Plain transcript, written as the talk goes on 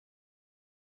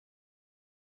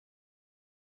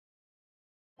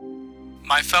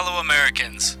My fellow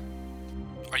Americans,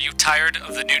 are you tired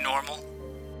of the new normal?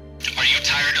 Are you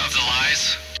tired of the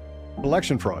lies?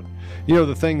 Election fraud. You know,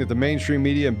 the thing that the mainstream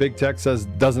media and big tech says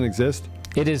doesn't exist?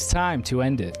 It is time to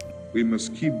end it. We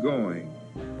must keep going.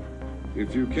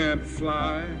 If you can't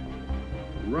fly,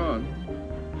 run.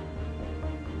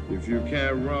 If you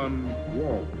can't run,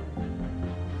 walk.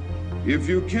 If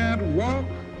you can't walk,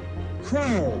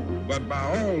 crawl. But by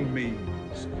all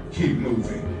means, keep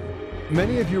moving.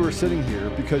 Many of you are sitting here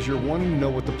because you're wanting to know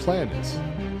what the plan is.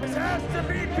 This has to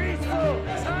be peaceful.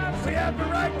 We have the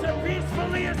right to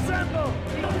peacefully assemble.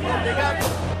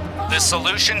 The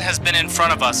solution has been in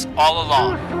front of us all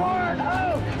along.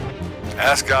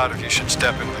 Ask God if you should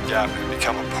step into the gap and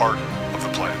become a part of the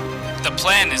plan. The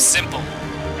plan is simple.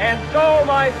 And so,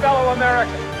 my fellow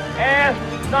Americans, ask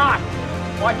not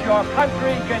what your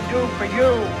country can do for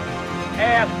you.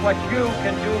 Ask what you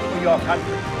can do for your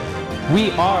country.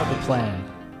 We are the plan.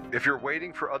 If you're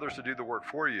waiting for others to do the work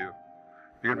for you,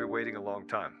 you're going to be waiting a long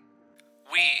time.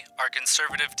 We are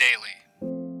Conservative Daily.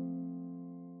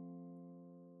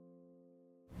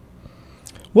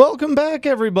 Welcome back,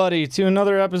 everybody, to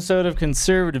another episode of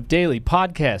Conservative Daily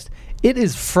Podcast. It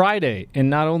is Friday, and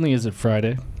not only is it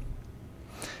Friday,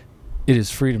 it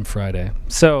is Freedom Friday.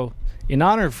 So, in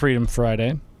honor of Freedom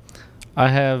Friday, I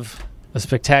have a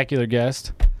spectacular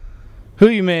guest who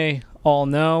you may all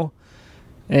know,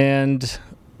 and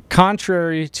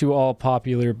contrary to all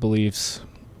popular beliefs,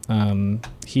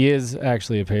 he is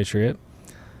actually a patriot.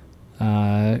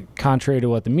 Contrary to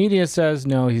what the media says,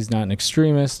 no, he's not an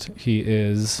extremist. He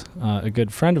is a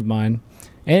good friend of mine.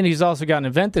 And he's also got an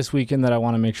event this weekend that I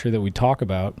want to make sure that we talk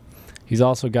about. He's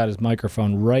also got his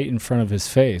microphone right in front of his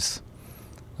face.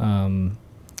 That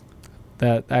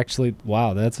actually,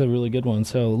 wow, that's a really good one.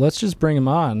 So let's just bring him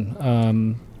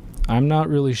on. I'm not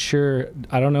really sure.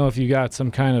 I don't know if you got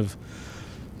some kind of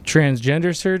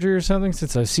transgender surgery or something.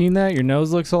 Since I've seen that, your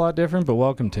nose looks a lot different, but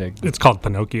welcome, Tig. It's called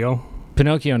Pinocchio.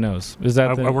 Pinocchio nose. Is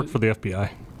that I work for the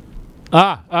FBI.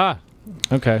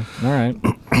 Okay. All right.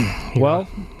 Well,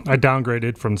 I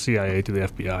downgraded from CIA to the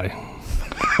FBI.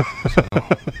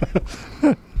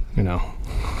 So, you know.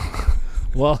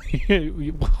 Well,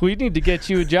 we need to get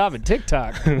you a job at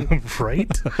TikTok. Right?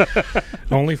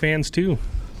 OnlyFans too.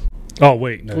 Oh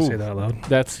wait, did I say that out loud?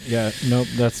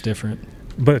 That's different.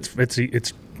 But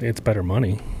it's better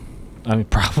money. I mean,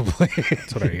 probably.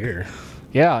 That's what I hear.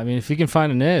 Yeah, I mean, if you can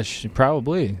find a niche,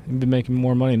 probably you'd be making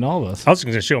more money than all of us. I was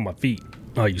going to show my feet.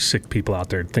 Oh, you sick people out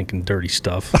there thinking dirty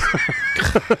stuff.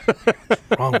 What's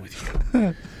wrong with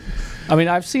you? I mean,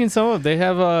 I've seen some of them. They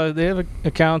have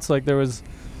accounts. Like there was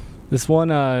this one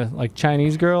like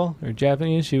Chinese girl or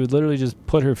Japanese. She would literally just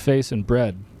put her face in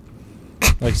bread.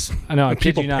 Like I know, I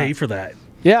kid you not. People pay for that.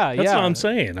 Yeah, That's what I'm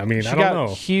saying. I mean, she I don't know.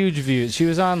 She got huge views. She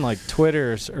was on like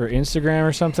Twitter or Instagram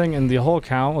or something, and the whole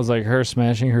account was like her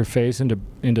smashing her face into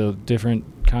different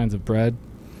kinds of bread.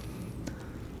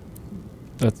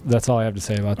 That's all I have to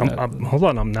say about that. Hold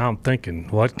on, I'm thinking,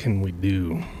 what can we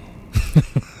do?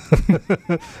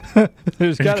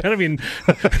 There's got to be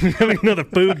another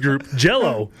food group.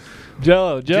 Jello.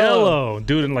 Dude,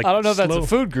 and like I don't know if that's a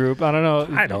food group. I don't know.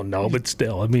 I don't know, but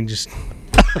still, I mean, just.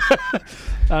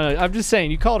 I'm just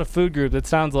saying, you call it a food group. That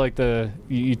sounds like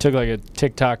you took like a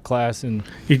TikTok class and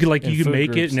you could make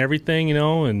groups. It and everything, you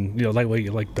know, and you know,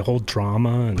 like the whole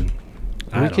drama and.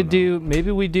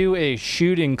 Maybe we do a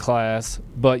shooting class,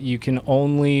 but you can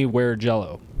only wear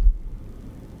Jello.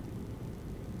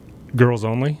 Girls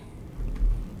only?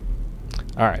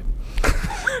 All right.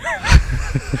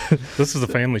 This is a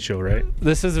family show, right?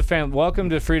 This is welcome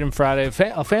to Freedom Friday,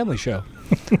 a family show.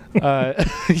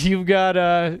 You've got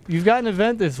an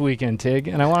event this weekend, Tig,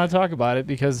 and I want to talk about it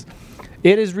because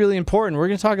it is really important. We're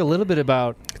going to talk a little bit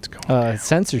about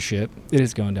censorship. It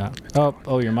is going down.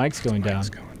 Oh, your mic's going down.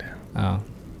 Oh,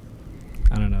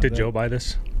 I don't know. Did Joe buy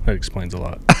this? That explains a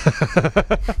lot.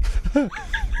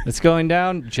 It's going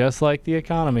down just like the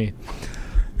economy.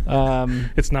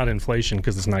 It's not inflation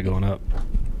because it's not going up.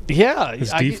 Yeah.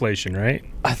 It's deflation, right?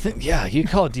 I think, yeah, you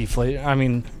call it deflation. I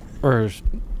mean, there's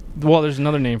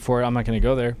another name for it. I'm not going to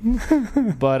go there.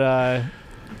 But,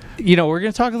 we're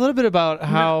going to talk a little bit about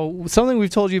how something we've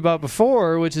told you about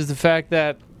before, which is the fact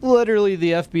that literally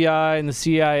the FBI and the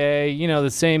CIA,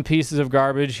 the same pieces of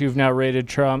garbage who've now raided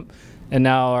Trump and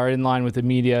now are in line with the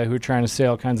media who are trying to say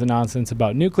all kinds of nonsense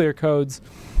about nuclear codes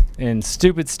and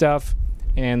stupid stuff,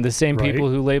 and the same people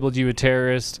who labeled you a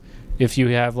terrorist if you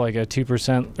have like a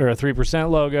 2% or a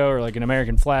 3% logo or like an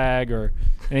American flag or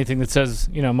anything that says,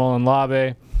 Mullen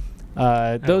Labe.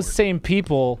 Those same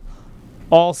people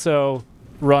also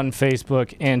run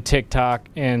Facebook and TikTok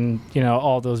and,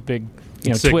 all those big,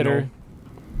 Twitter.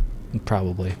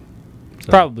 Probably. So.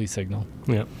 Probably Signal.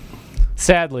 Yep.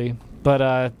 Sadly.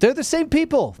 But they're the same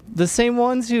people. The same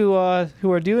ones who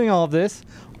are doing all of this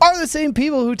are the same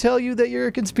people who tell you that you're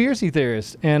a conspiracy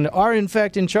theorist and are, in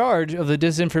fact, in charge of the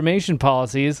disinformation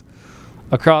policies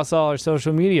across all our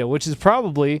social media, which is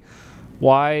probably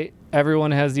why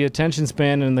everyone has the attention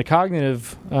span and the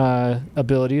cognitive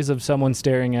abilities of someone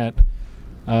staring at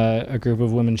a group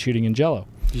of women shooting in Jell-O.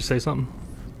 Did you say something?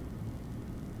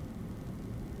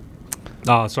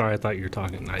 Oh, sorry. I thought you were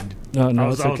talking. No,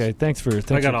 it's okay. Thanks for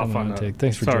coming on, Tig.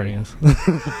 Thanks for joining us.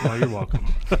 Oh, you're welcome.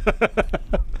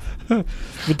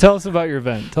 But tell us about your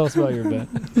event.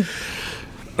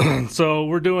 So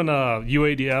we're doing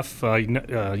UADF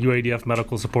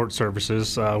Medical Support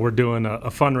Services. We're doing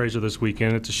a fundraiser this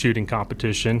weekend. It's a shooting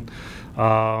competition.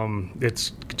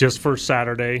 It's just for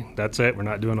Saturday. That's it. We're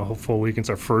not doing a whole full week. It's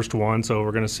our first one, so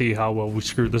we're going to see how well we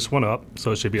screwed this one up.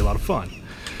 So it should be a lot of fun.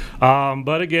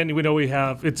 But again, we know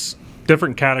it's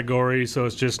different categories, so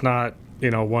it's just not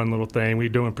one little thing. We're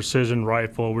doing precision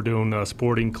rifle. We're doing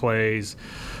sporting clays.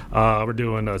 We're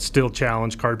doing a still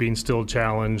challenge, carbine still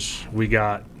challenge. We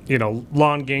got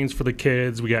lawn games for the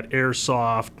kids. We got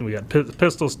airsoft. We got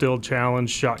pistol still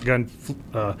challenge, shotgun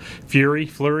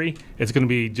flurry. It's going to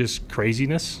be just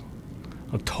craziness.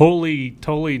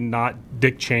 Totally not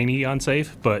Dick Cheney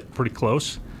unsafe, but pretty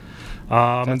close.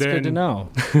 That's good to know.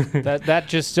 that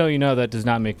just so you know, that does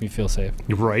not make me feel safe.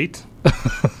 Right.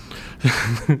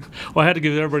 Well, I had to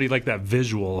give everybody that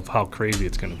visual of how crazy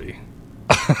it's going to be.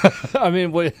 I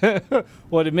mean,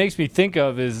 what it makes me think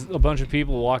of is a bunch of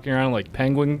people walking around like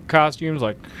penguin costumes,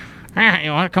 like,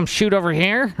 you want to come shoot over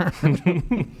here?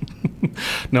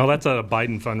 No, that's a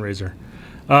Biden fundraiser.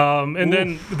 And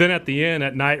then at the end,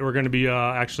 at night, we're going to be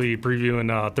actually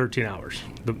previewing 13 Hours,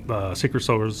 the Secret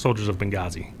Soldiers of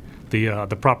Benghazi,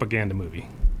 the propaganda movie.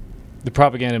 The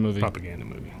propaganda movie.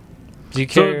 Do you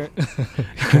care?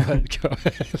 Go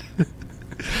ahead.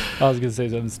 I was going to say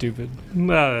something stupid.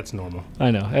 No, that's normal.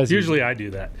 I know. Usually I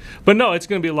do that. But no, it's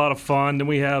going to be a lot of fun. And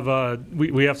we have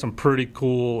we have some pretty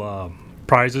cool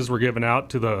prizes we're giving out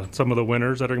to some of the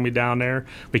winners that are going to be down there.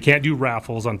 We can't do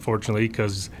raffles, unfortunately,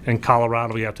 because in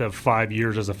Colorado we have to have 5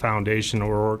 years as a foundation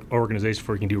or organization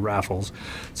before you can do raffles.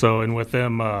 So, and with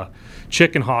them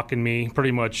chicken hawking me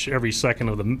pretty much every second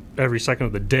of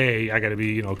the day, I got to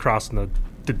be crossing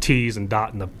the T's and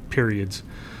dotting the periods.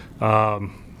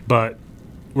 But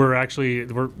we're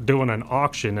doing an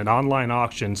auction, an online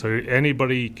auction, so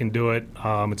anybody can do it.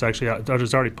 It's actually, I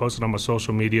just already posted on my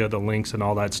social media the links and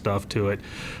all that stuff to it.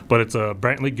 But it's a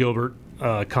Brantley Gilbert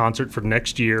concert for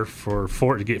next year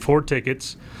to get 4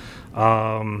 tickets.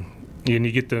 And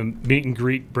you get the meet and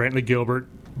greet Brantley Gilbert,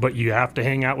 but you have to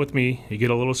hang out with me. You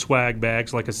get a little swag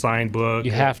bags like a signed book.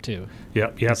 You have to.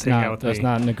 Yep, you have to hang out with me. That's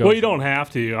not negotiable. Well, you don't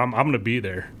have to. I'm going to be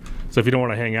there. So if you don't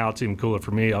want to hang out, it's even cooler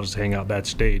for me. I'll just hang out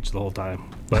backstage the whole time.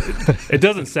 But it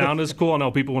doesn't sound as cool. I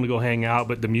know people want to go hang out,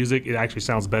 but the music, it actually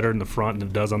sounds better in the front than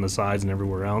it does on the sides and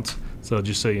everywhere else. So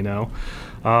just so you know.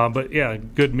 But yeah,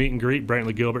 good meet and greet.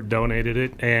 Brantley Gilbert donated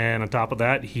it. And on top of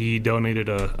that, he donated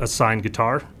a signed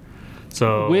guitar.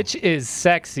 Which is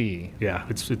sexy. Yeah,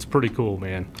 it's pretty cool,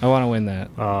 man. I want to win that.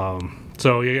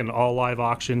 So again, all live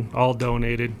auction, all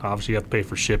donated. Obviously, you have to pay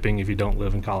for shipping if you don't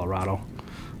live in Colorado.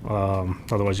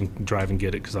 Otherwise, you can drive and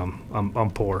get it because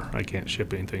I'm poor. I can't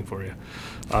ship anything for you.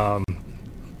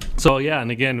 So yeah,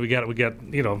 and again, we got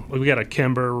a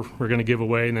Kimber we're going to give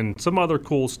away, and then some other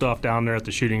cool stuff down there at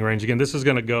the shooting range. Again, this is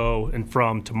going to go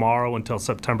from tomorrow until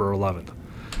September 11th.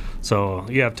 So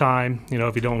you have time.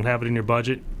 If you don't have it in your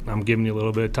budget, I'm giving you a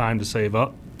little bit of time to save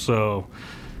up. So,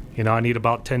 I need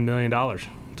about $10 million.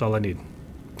 That's all I need.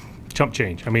 Chump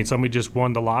change. I mean, somebody just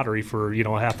won the lottery for,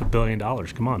 $500 million.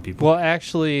 Come on, people. Well,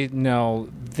 actually, no.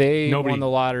 Nobody won the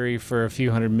lottery for a few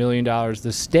 $100 million.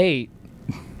 The state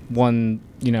won,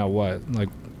 what?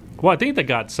 Well, I think they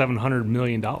got $700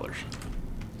 million.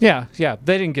 Yeah.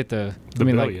 They didn't get the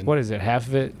billion. What is it? Half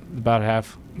of it? About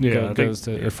half? Yeah, goes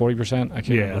to, or 40%? I can't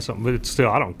remember. Something, but it's still,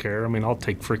 I don't care. I mean, I'll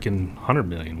take freaking $100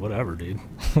 million, whatever, dude.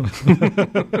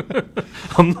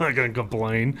 I'm not going to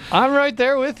complain. I'm right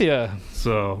there with you.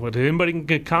 So, if anybody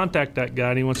can contact that guy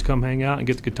and he wants to come hang out and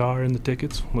get the guitar and the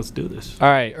tickets, let's do this. All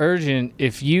right, urgent.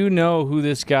 If you know who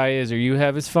this guy is or you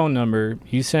have his phone number,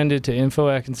 you send it to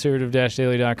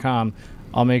info@conservative-daily.com.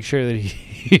 I'll make sure that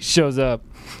he shows up.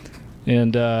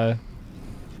 And, yeah,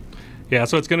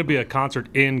 so it's going to be a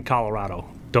concert in Colorado.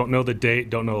 Don't know the date,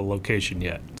 don't know the location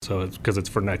yet. So it's because it's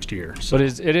for next year. So.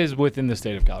 But it is within the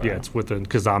state of Colorado. Yeah, it's within,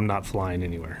 because I'm not flying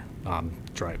anywhere. I'm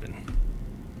driving.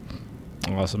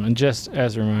 Awesome. And just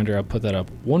as a reminder, I'll put that up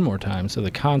one more time. So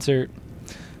the concert,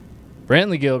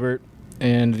 Brantley Gilbert,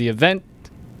 and the event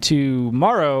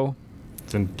tomorrow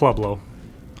It's in Pueblo.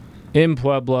 in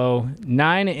Pueblo,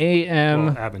 9 a.m.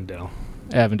 Well, Avondale.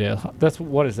 Avondale.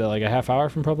 What is that, like a half hour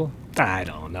from Pueblo? I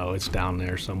don't know. It's down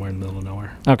there somewhere in the middle of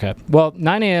nowhere. Okay. Well,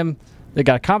 9 a.m. They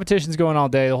got competitions going all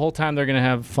day. The whole time they're going to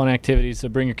have fun activities. So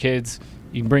bring your kids.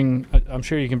 You can bring. I'm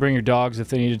sure you can bring your dogs if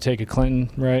they need to take a Clinton,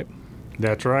 right?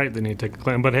 That's right. They need to take a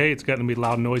Clinton. But hey, it's got to be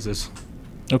loud noises.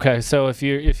 Okay. So if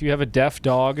you have a deaf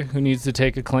dog who needs to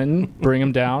take a Clinton, bring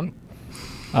him down.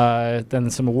 Then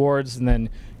some awards, and then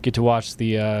get to watch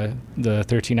the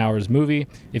 13 Hours movie.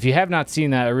 If you have not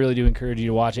seen that, I really do encourage you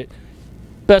to watch it.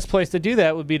 Best place to do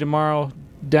that would be tomorrow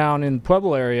down in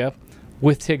Pueblo area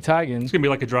with Tiegen. It's going to be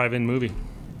like a drive-in movie.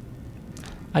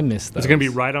 I miss those. It's going to be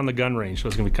right on the gun range, so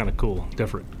it's going to be kind of cool,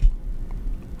 different.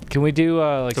 Can we do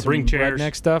like So some bring chairs.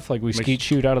 redneck stuff? Like we skeet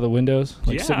shoot out of the windows?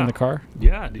 Like sit in the car?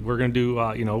 Yeah, we're going to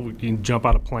do, you can jump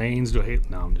out of planes. No,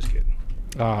 I'm just kidding.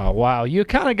 Oh, wow. You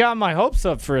kind of got my hopes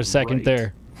up for a second Right.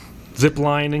 there. Zip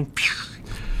lining.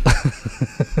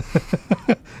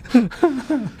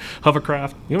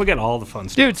 Hovercraft. We got all the fun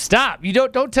stuff. Dude, stop. You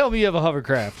don't tell me you have a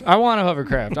hovercraft. I want a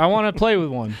hovercraft. I want to play with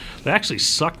one. They actually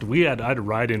sucked. I had to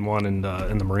ride in one in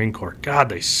the Marine Corps. God,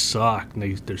 they suck.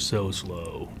 They're so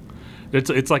slow.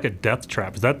 It's like a death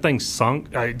trap. If that thing sunk,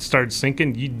 it started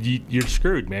sinking, you're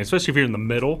screwed, man. Especially if you're in the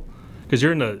middle, because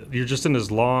you're just in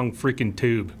this long freaking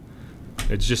tube.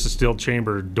 It's just a steel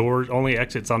chamber. Door only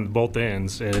exits on both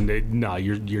ends, and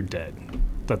you're dead.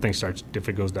 That thing starts. If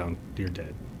it goes down, you're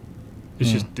dead.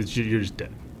 You're just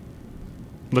dead.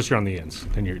 Unless you're on the ends,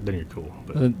 then you're cool.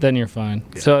 But, Then you're fine.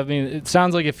 Yeah. So I mean, it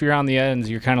sounds like if you're on the ends,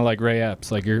 you're kind of like Ray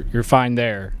Epps. Like you're fine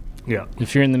there. yeah,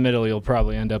 If you're in the middle, you'll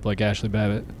probably end up like Ashley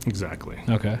Babbitt. exactly.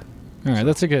 Okay. All right.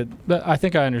 That's a good. I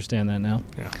think I understand that now.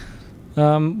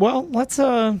 Yeah. Well, let's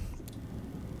try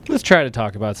to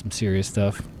talk about some serious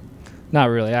stuff. Not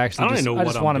really. Actually, I don't even know I what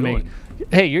just I'm want to doing.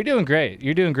 Hey, you're doing great.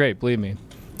 You're doing great. Believe me.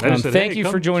 I just said, Thank hey, you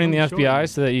come for joining the join FBI me.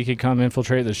 so that you could come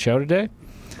infiltrate the show today.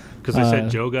 Because they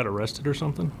said Joe got arrested or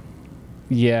something.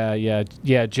 Yeah.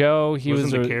 Joe, he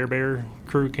Wasn't was the Care Bear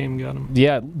crew came and got him?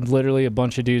 Yeah, literally a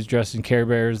bunch of dudes dressed in Care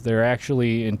Bears. They're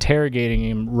actually interrogating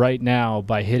him right now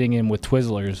by hitting him with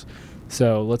Twizzlers.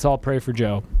 So let's all pray for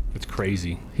Joe. It's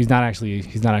crazy. He's not actually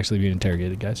being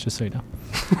interrogated, guys. Just so you know,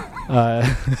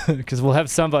 because we'll have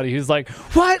somebody who's like,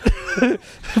 "What?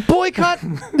 Boycott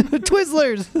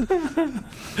Twizzlers."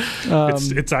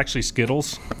 It's actually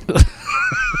Skittles.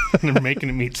 They're making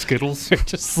him eat Skittles.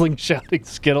 Just slingshotting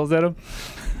Skittles at him.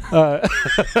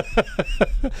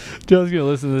 Joe's gonna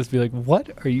listen to this and be like, "What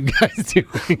are you guys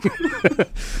doing?"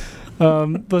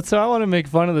 But so I want to make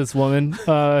fun of this woman.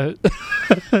 We're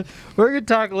gonna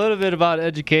talk a little bit about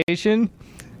education,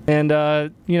 and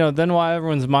then why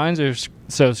everyone's minds are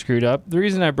so screwed up. The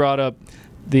reason I brought up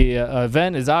the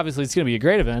event is obviously it's gonna be a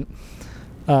great event,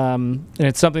 and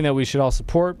it's something that we should all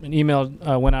support. An email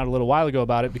went out a little while ago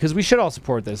about it because we should all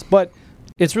support this, but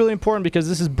it's really important because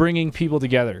this is bringing people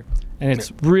together. And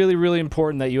it's really, really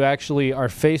important that you actually are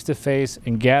face-to-face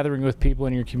and gathering with people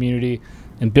in your community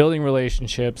and building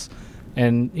relationships.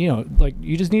 And,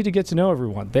 you just need to get to know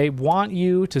everyone. They want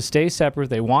you to stay separate.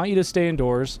 They want you to stay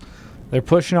indoors. They're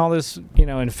pushing all this,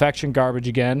 infection garbage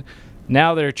again.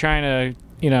 Now they're trying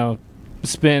to,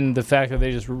 spin the fact that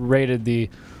they just raided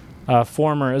the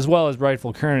former as well as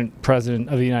rightful current president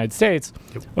of the United States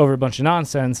over a bunch of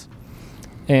nonsense.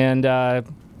 And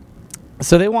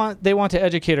so they want to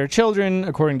educate our children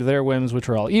according to their whims, which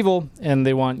are all evil, and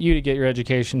they want you to get your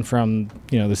education from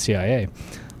the CIA.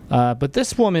 But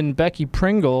this woman, Becky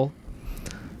Pringle,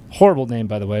 horrible name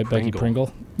by the way, Becky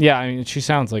Pringle. Yeah, I mean she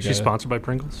sounds like she's sponsored by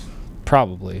Pringles.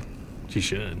 Probably. She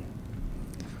should.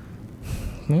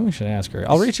 Maybe we should ask her.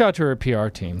 I'll reach out to her PR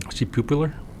team. Is she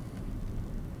popular?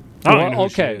 I don't even know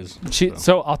okay. who she is.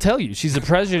 So I'll tell you, she's the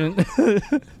president.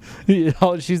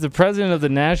 She's the president of the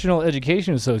National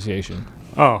Education Association.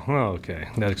 Oh, okay.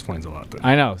 That explains a lot then.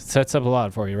 I know, sets up a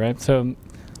lot for you, right? So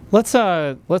let's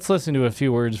listen to a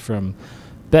few words from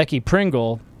Becky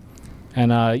Pringle,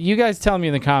 and you guys tell me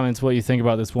in the comments what you think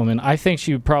about this woman. I think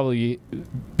she would probably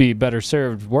be better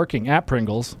served working at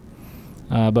Pringles,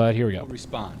 but here we go.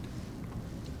 Respond.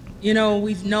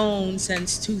 We've known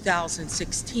since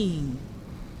 2016,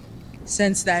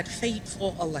 since that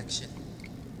fateful election,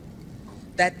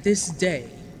 that this day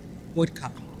would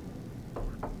come,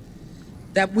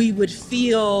 that we would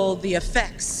feel the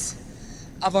effects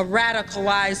of a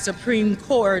radicalized Supreme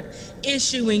Court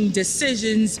issuing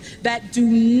decisions that do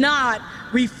not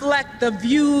reflect the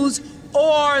views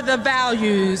or the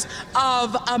values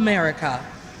of America.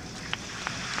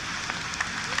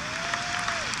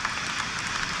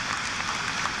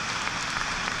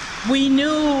 We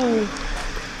knew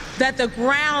that the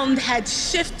ground had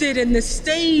shifted and the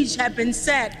stage had been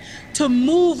set to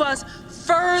move us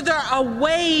further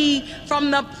away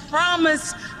from the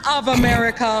promise of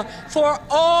America for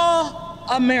all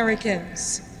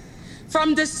Americans.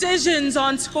 From decisions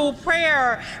on school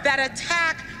prayer that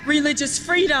attack religious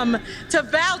freedom to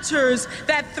vouchers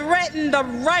that threaten the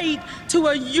right to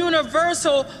a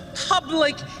universal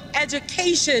public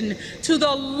education to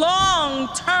the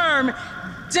long-term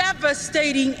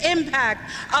devastating impact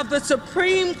of the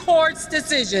Supreme Court's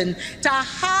decision to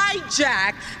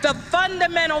hijack the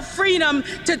fundamental freedom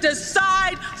to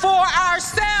decide for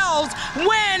ourselves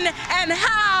when and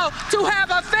how to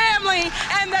have a family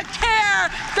and the care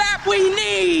that we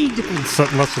need.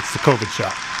 Unless it's the COVID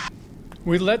shot.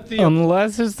 We let the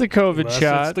unless it's the COVID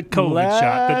shot. It's the COVID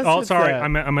shot. Sorry, I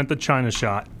meant the China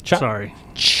shot. Sorry.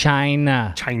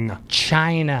 China.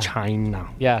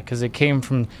 Yeah, because it came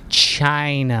from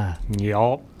China.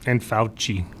 Yup, and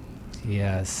Fauci.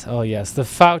 Yes. Oh, yes. The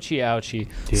Fauci ouchie.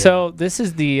 Yeah. So this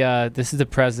is the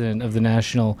president of the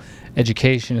National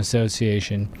Education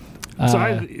Association.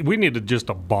 We need to just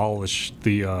abolish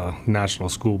the National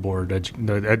School Board,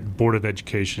 the Board of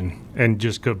Education, and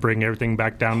just go bring everything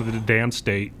back down to the damn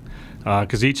state.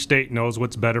 Because each state knows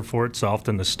what's better for itself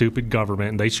than the stupid government,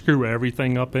 and they screw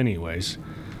everything up anyways.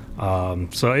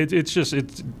 So it's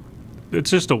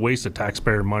just a waste of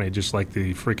taxpayer money, just like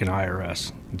the freaking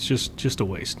IRS. It's just a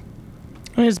waste.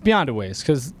 I mean, it's beyond a waste,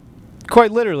 because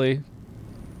quite literally,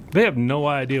 they have no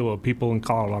idea what people in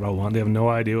Colorado want. They have no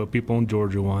idea what people in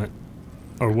Georgia want,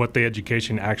 or what the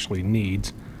education actually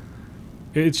needs.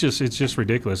 It's just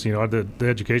ridiculous. You know, the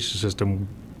education system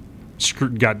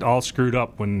got all screwed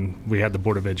up when we had the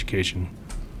Board of Education.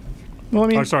 Well, I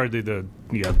mean, the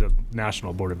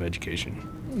National Board of Education.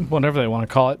 Whatever they want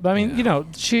to call it. But I mean, you know,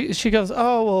 she goes,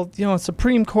 oh, well, you know, a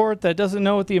Supreme Court that doesn't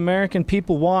know what the American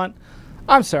people want.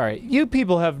 I'm sorry. You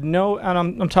people have no, and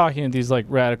I'm talking to these like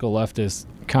radical leftist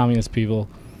communist people,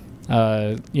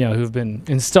 you know, who've been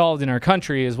installed in our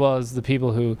country, as well as the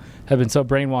people who have been so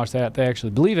brainwashed that they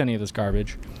actually believe any of this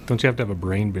garbage. Don't you have to have a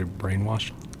brain be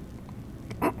brainwashed?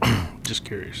 Just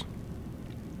curious.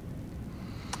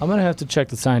 I'm going to have to check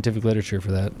the scientific literature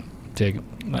for that, Tiegen.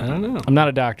 I don't know. I'm not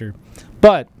a doctor.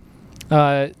 But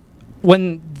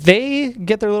when they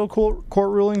get their little court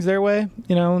rulings their way,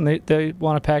 you know, and they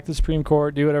want to pack the Supreme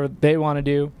Court, do whatever they want to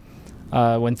do,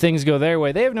 when things go their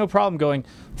way, they have no problem going,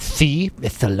 see,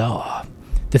 it's the law.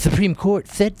 The Supreme Court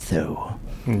said so.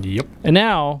 Yep. And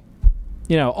now,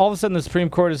 you know, all of a sudden the Supreme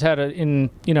Court has had,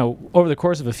 over the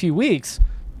course of a few weeks,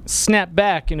 snap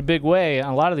back in a big way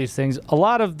on a lot of these things. A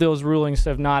lot of those rulings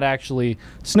have not actually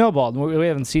snowballed. We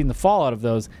haven't seen the fallout of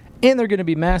those, and they're going to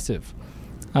be massive.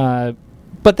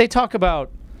 But they talk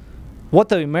about what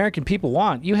the American people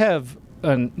want. You have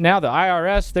now the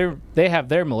IRS. They have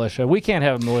their militia. We can't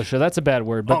have a militia. That's a bad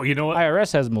word. But you know what?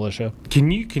 IRS has a militia. Can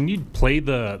you play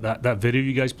that video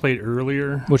you guys played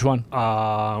earlier? Which one?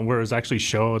 Where it was actually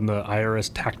showing the IRS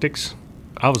tactics.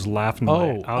 I was laughing.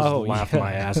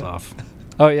 My ass off.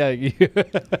 Oh, yeah. You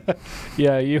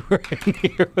were in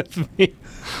here with me.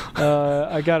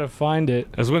 I got to find it.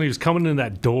 It was when he was coming in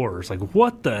that door. It's like,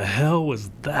 what the hell was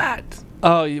that?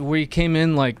 Oh, where he came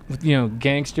in like, you know,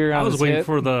 gangster on I was his waiting hip?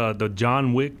 for the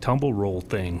John Wick tumble roll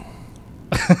thing.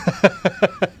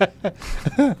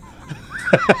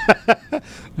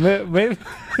 Maybe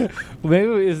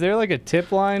is there like a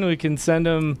tip line we can send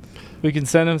them? We can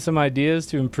send them some ideas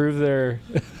to improve their.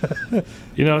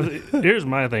 You know, here's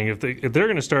my thing: if they're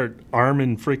going to start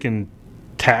arming freaking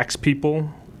tax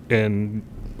people and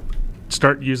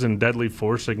start using deadly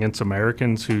force against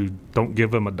Americans who don't give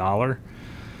them $1,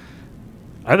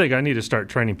 I think I need to start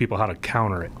training people how to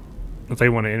counter it. If they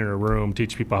want to enter a room,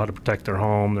 teach people how to protect their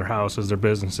home, their houses, their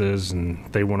businesses, and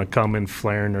they want to come in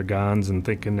flaring their guns and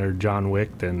thinking they're John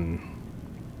Wick, then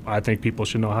I think people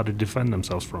should know how to defend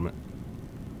themselves from it.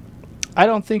 I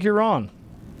don't think you're wrong.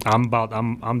 I'm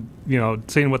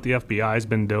seeing what the FBI's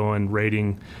been doing,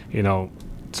 raiding,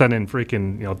 sending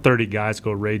freaking, 30 guys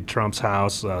go raid Trump's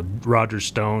house, Roger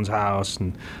Stone's house,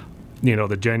 and,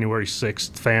 the January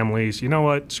 6th families. You know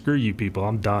what? Screw you people.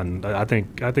 I'm done. I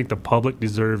think the public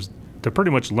deserves to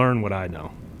pretty much learn what I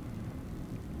know.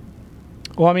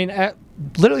 Well, I mean,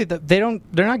 literally, they're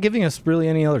not giving us really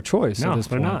any other choice at this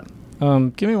point. No, they're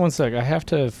not. Give me 1 sec. I have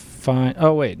to find...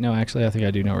 Oh, wait. No, actually, I think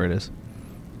I do know where it is.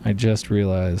 I just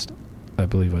realized. I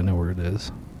believe I know where it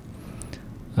is.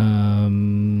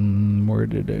 Where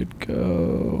did it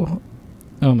go?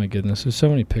 Oh, my goodness. There's so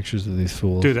many pictures of these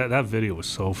fools. Dude, that video was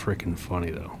so freaking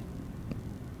funny, though.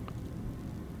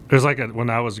 It was like when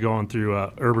I was going through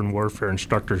urban warfare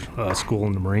instructor school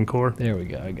in the Marine Corps. There we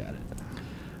go. I got it.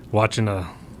 Watching a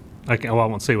I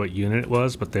won't say what unit it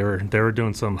was, but they were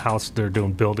doing some house. They're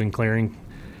doing building clearing.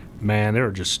 Man, they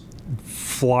were just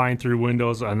flying through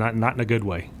windows, not in a good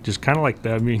way. Just kind of like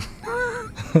that. I mean,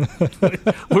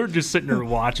 we're just sitting there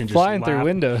watching, just flying through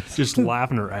windows, just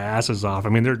laughing our asses off. I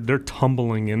mean, they're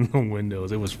tumbling in the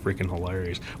windows. It was freaking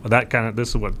hilarious. But this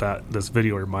is what this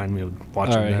video reminded me of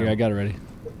watching. All right, here I got it ready.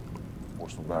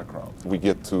 Enforcement background. We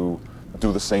get to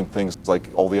do the same things like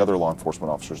all the other law enforcement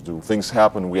officers do. Things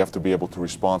happen, we have to be able to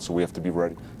respond, so we have to be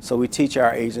ready. So we teach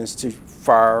our agents to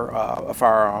fire a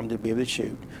firearm to be able to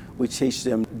shoot. We teach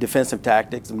them defensive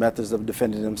tactics and methods of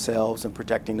defending themselves and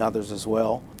protecting others as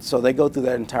well. So they go through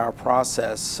that entire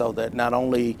process so that not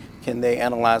only can they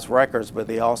analyze records, but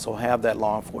they also have that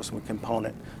law enforcement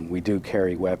component. We do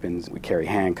carry weapons, we carry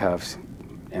handcuffs,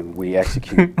 and we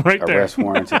execute right arrest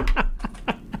warrants.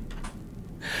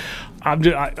 I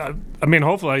mean,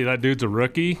 hopefully that dude's a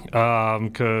rookie,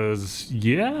 because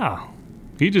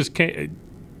he just can't.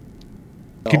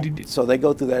 So they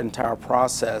go through that entire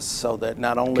process so that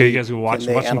not only you guys can they watch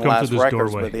them come analyze through this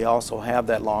records, doorway. but they also have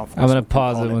that law enforcement. I'm gonna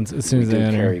pause it as soon as we they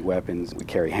enter. carry weapons. We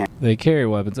carry They carry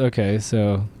weapons. Okay,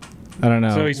 so I don't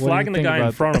know. So he's What do you flagging the think guy in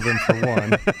about- front of him for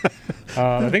one.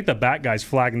 I think the back guy's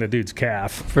flagging the dude's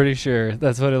calf. Pretty sure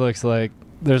that's what it looks like.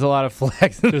 There's a lot of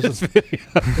flags in this video.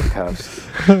 cuffs.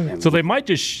 So they might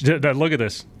just look at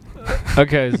this.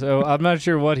 Okay, so I'm not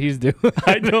sure what he's doing.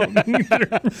 I don't either.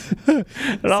 And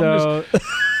So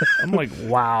I'm like,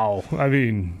 wow. I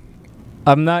mean,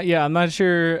 I'm not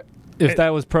sure if that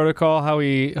was protocol, how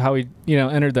he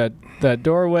entered that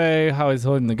doorway, how he's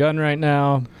holding the gun right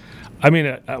now. I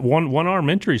mean, one arm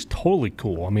entry is totally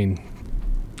cool. I mean,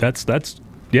 that's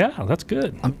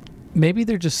good. Maybe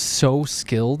they're just so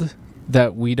skilled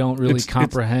that we don't really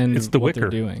comprehend it's the what wicker. they're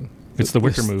doing. It's the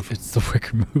wicker move. It's the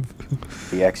wicker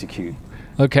move. We execute.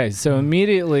 Okay, so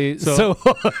immediately, so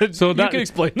you can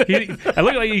explain that. I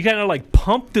look like he kind of like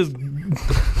pumped his.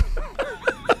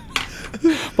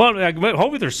 Well,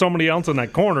 hopefully there's somebody else in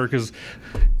that corner, because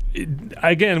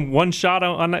again, one shot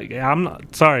on that. I'm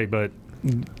not sorry, but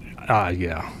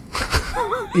yeah.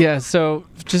 Yeah, so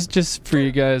just for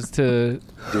you guys to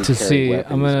see,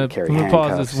 weapons, I'm gonna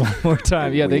pause this one more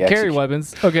time. Yeah, We they carry execute.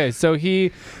 weapons. Okay, so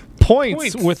he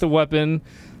points with the weapon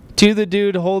to the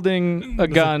dude holding a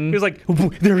gun. He's like,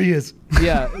 there he is.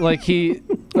 Yeah, like that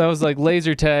was like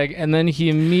laser tag, and then he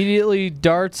immediately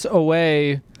darts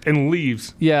away and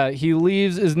leaves. Yeah, he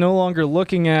leaves, is no longer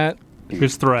looking at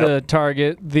his threat. The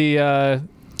target. The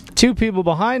two people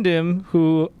behind him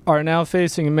who are now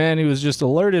facing a man who was just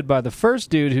alerted by the first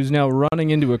dude who's now running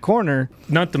into a corner.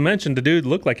 Not to mention, the dude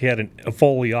looked like he had a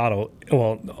fully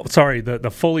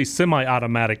the fully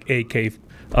semi-automatic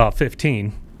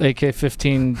AK-15.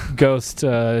 AK-15 Ghost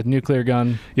nuclear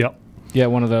gun. Yep. Yeah,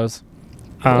 one of those.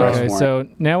 Okay, so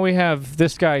now we have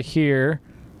this guy here.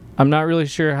 I'm not really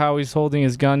sure how he's holding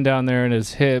his gun down there in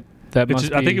his hip. I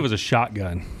think it was a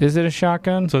shotgun. Is it a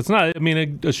shotgun? So it's not. I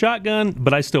mean, a shotgun,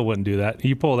 but I still wouldn't do that.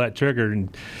 You pull that trigger,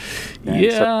 and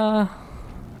I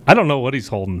don't know what he's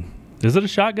holding. Is it a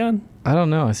shotgun? I don't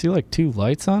know. I see like two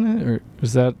lights on it, or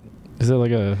is it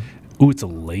like a? Ooh, it's a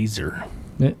laser.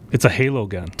 It's a Halo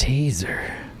gun.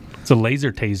 Taser. It's a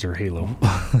laser taser Halo.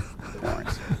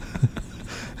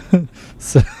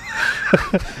 So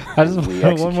I just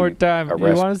want one more time.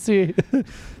 You want to see?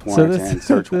 So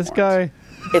this guy.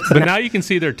 But now you can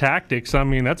see their tactics. I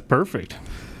mean, that's perfect.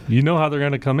 You know how they're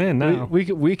going to come in now. We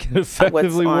can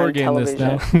effectively war game this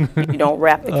now. You don't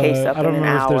wrap the case up in an hour. I don't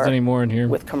remember if there's any more in here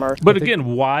with commercial. But again,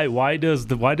 why does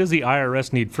the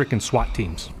IRS need freaking SWAT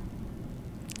teams?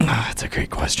 That's a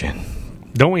great question.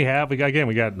 Don't we have? We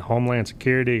got Homeland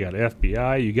Security, you got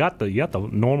FBI, you got the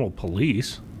normal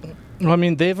police. Well, I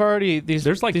mean, these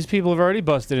people have already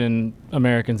busted in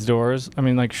Americans' doors. I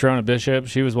mean, like Sharona Bishop,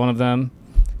 she was one of them.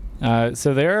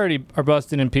 So they already are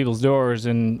busting in people's doors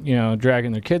and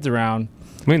dragging their kids around.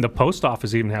 I mean, the post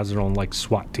office even has their own like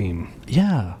SWAT team.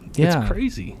 Yeah. It's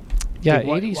crazy. Yeah,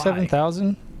 like,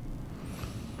 87,000.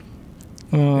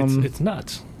 It's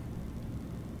nuts.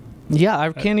 Yeah,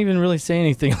 I can't even really say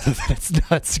anything other than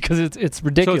it's nuts because it's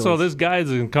ridiculous. So this guy is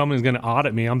going to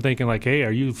audit me. I'm thinking like, hey,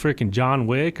 are you freaking John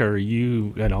Wick, or are you,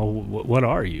 what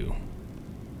are you?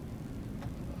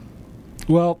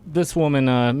 Well, this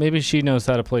woman, maybe she knows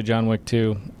how to play John Wick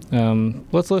too.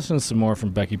 Let's listen to some more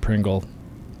from Becky Pringle,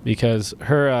 because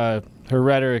her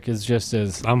rhetoric is just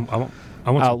as I want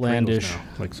outlandish. Some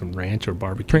Pringles now, like some ranch or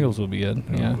barbecue. Pringles would be good.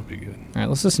 Yeah, would be good. All right,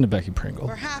 let's listen to Becky Pringle.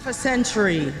 For half a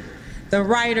century, the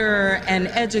writer and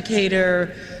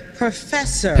educator,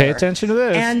 Professor Pay attention to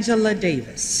this. Angela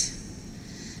Davis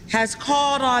has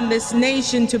called on this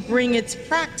nation to bring its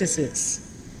practices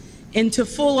into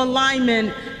full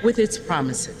alignment with its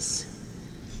promises,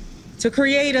 to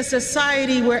create a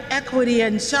society where equity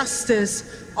and justice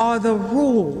are the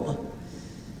rule,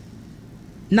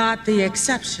 not the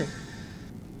exception.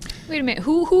 Wait a minute.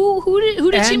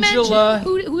 Who did she mention? Angela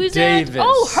Who is Davis. that?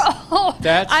 Oh,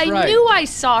 That's I right. knew I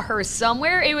saw her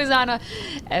somewhere. It was on a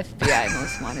FBI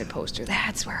Most Wanted poster.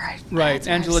 That's where I. Right,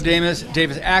 Angela Davis,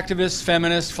 activist,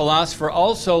 feminist, philosopher,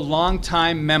 also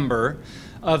longtime member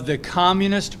of the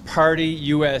Communist Party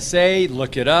USA.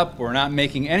 Look it up. We're not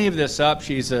making any of this up.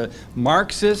 She's a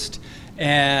Marxist.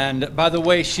 And by the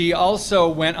way, she also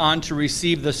went on to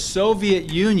receive the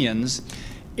Soviet Union's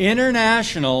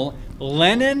International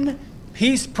Lenin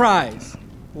Peace Prize.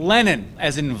 Lenin,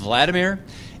 as in Vladimir,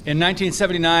 in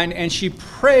 1979. And she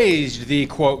praised the,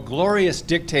 quote, glorious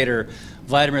dictator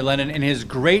Vladimir Lenin in his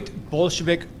great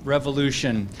Bolshevik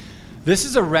revolution. This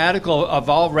is a radical of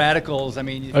all radicals. I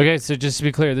mean, Okay, so just to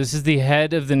be clear, this is the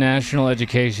head of the National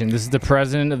Education. This is the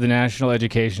president of the National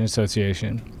Education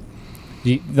Association.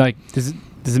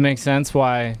 Does it make sense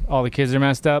why all the kids are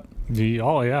messed up?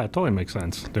 Oh yeah, it totally makes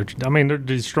sense. They're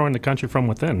destroying the country from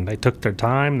within. They took their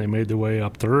time. They made their way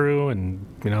up through, and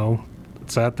the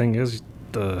sad thing is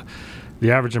the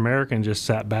average American just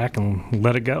sat back and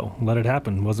let it go, let it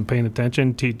happen. Wasn't paying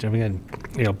attention.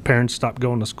 Parents stopped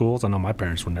going to schools. I know my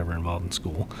parents were never involved in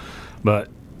school, but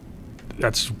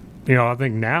that's I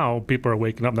think now people are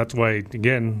waking up. That's why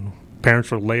again, parents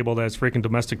were labeled as freaking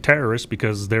domestic terrorists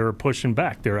because they were pushing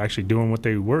back. They were actually doing what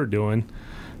they were doing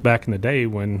back in the day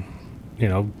when,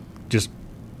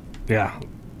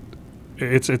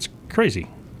 it's crazy.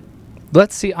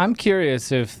 Let's see. I'm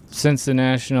curious if, since the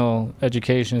National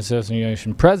Education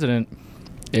Association president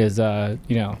is,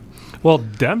 Well,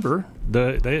 Denver,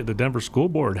 the Denver School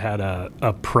Board had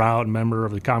a proud member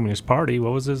of the Communist Party.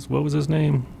 What was his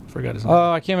name? I forgot his name.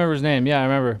 Oh, I can't remember his name. Yeah, I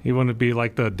remember. He wanted to be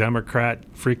like the Democrat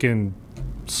freaking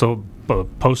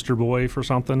poster boy for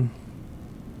something.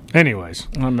 Anyways,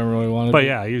 I don't remember what he wanted. But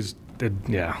yeah, it's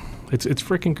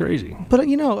freaking crazy. But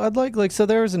I'd like so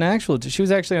there was an actual. She was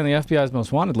actually on the FBI's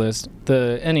most wanted list.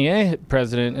 The NEA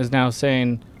president is now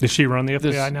saying. Does she run the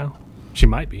FBI now? She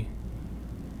might be.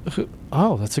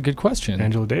 Oh, that's a good question.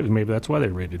 Angela Davis. Maybe that's why they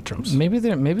raided Trump's.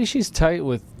 Maybe she's tight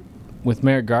with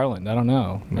Merrick Garland. I don't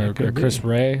know. Or Chris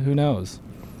Wray. Who knows?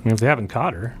 I mean, if they haven't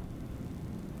caught her,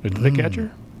 did they catch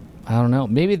her? I don't know.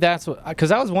 Maybe that's what.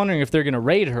 Because I was wondering if they're going to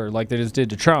raid her like they just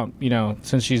did to Trump.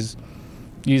 Since she's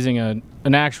using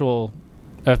an actual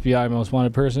FBI most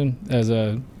wanted person as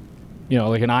a,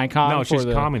 like an icon. No, for she's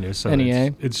the communist. So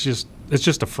NEA. It's just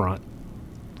a front.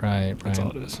 Right. That's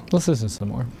all it is. Let's listen some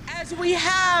more. As we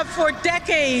have for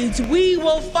decades, we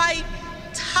will fight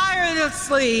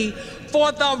tirelessly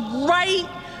for the right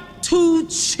to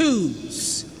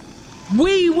choose.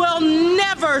 We will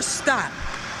never stop.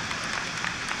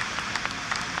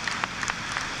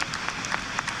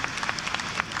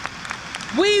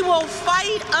 We will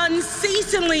fight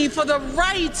unceasingly for the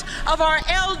rights of our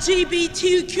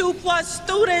LGBTQ plus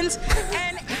students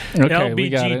and Okay, we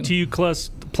got it. LGBTQ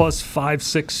plus 5,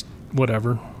 6,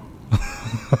 whatever.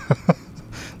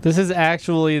 This is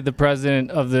actually the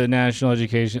president of the National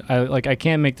Education. I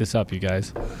can't make this up, you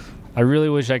guys. I really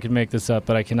wish I could make this up,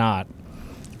 but I cannot.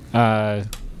 One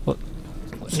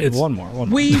more.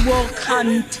 We will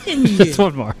continue Just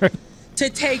one more. to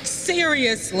take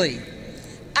seriously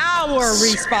our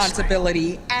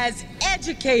responsibility as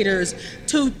educators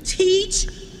to teach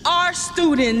our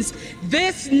students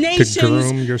this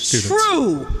nation's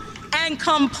true and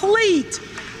complete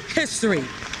history.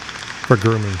 For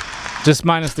grooming. Just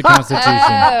minus the Constitution.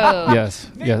 Yes.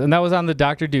 And that was on the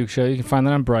Dr. Duke show. You can find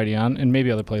that on Brighteon and maybe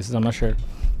other places. I'm not sure.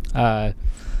 They're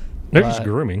just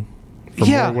grooming for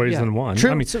more ways than one.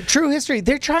 True history.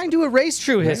 They're trying to erase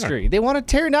true history. They want to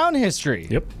tear down history.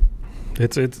 Yep.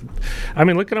 It's. I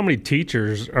mean, look at how many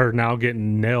teachers are now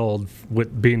getting nailed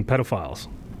with being pedophiles,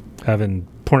 having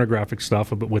pornographic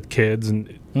stuff with kids,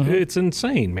 and it's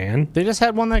insane, man. They just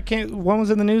had one one was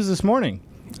in the news this morning.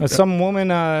 Some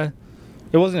woman.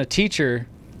 It wasn't a teacher.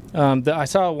 I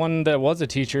saw one that was a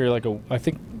teacher, I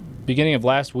think, beginning of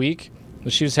last week.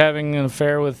 She was having an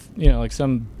affair with,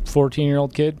 some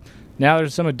 14-year-old kid. Now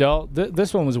there's some adult.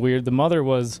 This one was weird. The mother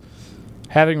was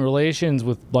having relations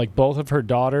with, both of her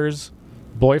daughters'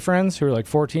 boyfriends who were,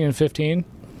 14 and 15.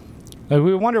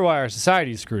 We wonder why our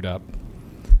society is screwed up.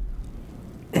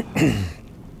 I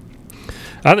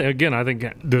think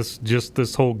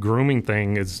this whole grooming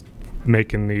thing is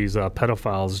making these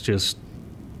pedophiles just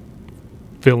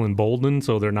feel emboldened,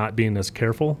 so they're not being as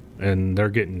careful, and they're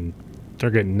getting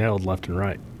nailed left and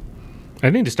right.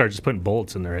 I need to start just putting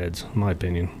bullets in their heads, in my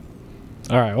opinion.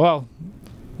 All right, well,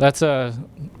 that's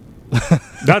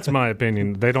That's my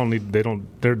opinion.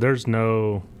 There's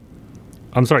no.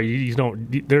 I'm sorry. You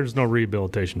don't. There's no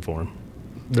rehabilitation for them.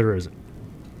 There isn't.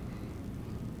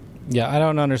 Yeah, I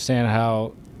don't understand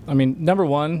how. I mean, number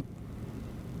one,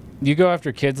 you go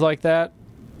after kids like that,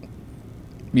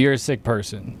 you're a sick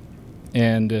person,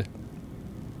 and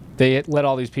they let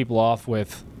all these people off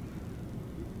with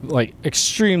like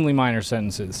extremely minor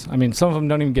sentences. I mean, some of them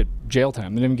don't even get jail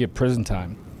time; they don't even get prison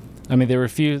time. I mean,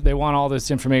 they want all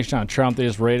this information on Trump. They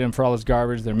just raid him for all this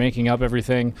garbage. They're making up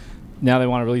everything. Now they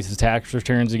want to release his tax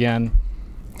returns again.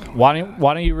 Why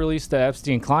don't you release the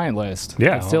Epstein client list?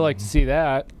 Yeah, I'd still like to see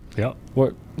that. Yeah.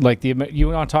 What you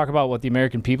want to talk about what the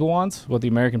American people wants? What the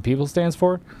American people stands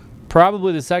for?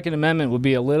 Probably the Second Amendment would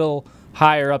be a little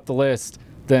higher up the list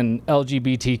than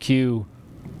LGBTQ.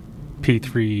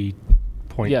 P3.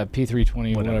 Yeah,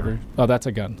 P320 or whatever. Oh, that's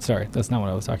a gun. Sorry, that's not what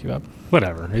I was talking about.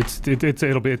 Whatever. It's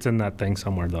in that thing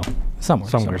somewhere though.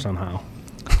 Somewhere somehow.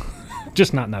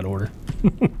 Just not in that order.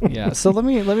 Yeah. So let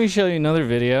me show you another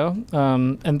video.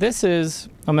 And this is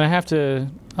I'll have to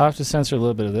censor a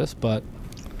little bit of this, but.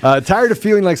 Tired of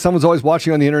feeling like someone's always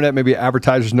watching on the internet? Maybe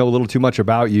advertisers know a little too much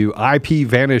about you.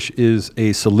 IPVanish is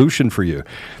a solution for you.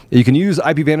 You can use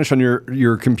IPVanish on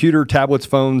your computer, tablets,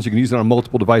 phones. You can use it on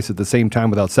multiple devices at the same time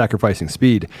without sacrificing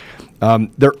speed.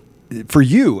 For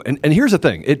you, and here's the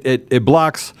thing, it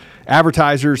blocks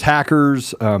advertisers,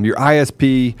 hackers, your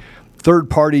ISP,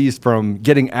 third parties from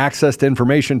getting access to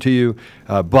information to you,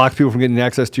 blocks people from getting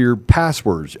access to your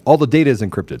passwords. All the data is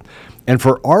encrypted. And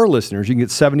for our listeners, you can get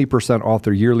 70% off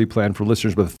their yearly plan for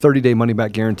listeners with a 30-day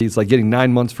money-back guarantee. It's like getting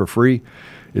 9 months for free.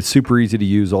 It's super easy to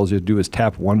use. All you have to do is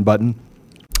tap one button.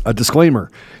 A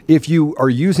disclaimer, if you are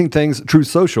using things, Truth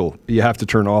Social, you have to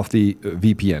turn off the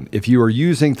VPN. If you are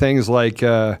using things like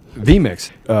vMix,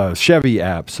 Chevy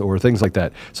apps, or things like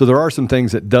that. So there are some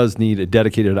things that does need a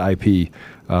dedicated IP,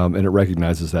 and it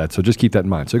recognizes that. So just keep that in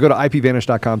mind. So go to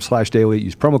ipvanish.com/daily,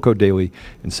 use promo code daily,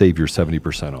 and save your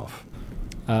 70% off.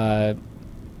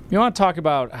 You want to talk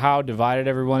about how divided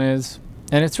everyone is?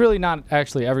 And it's really not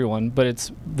actually everyone, but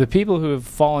it's the people who have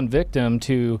fallen victim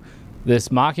to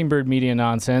this Mockingbird media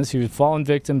nonsense, who've fallen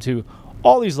victim to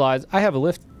all these lies. I have a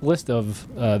list of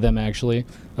them, actually,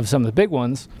 of some of the big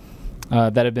ones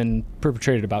that have been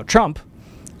perpetrated about Trump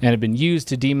and have been used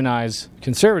to demonize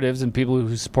conservatives and people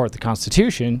who support the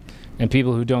Constitution and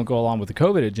people who don't go along with the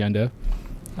COVID agenda.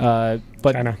 But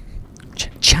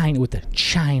China with the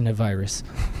China virus.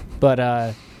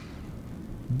 But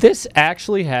this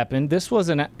actually happened. This was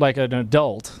an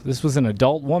adult. This was an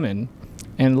adult woman.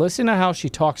 And listen to how she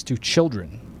talks to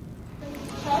children.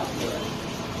 Well,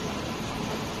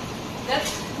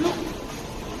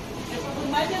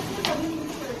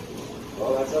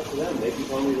 that's up to them. They can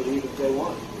tell me to leave if they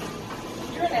want.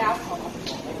 You're an asshole.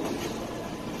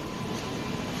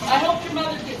 I hope your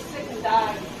mother gets sick and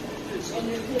dies. And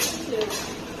your kids too.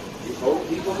 You hope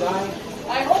people die?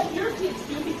 I hope your kids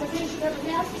do because they should have a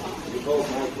mask on. You hope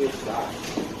my kids die?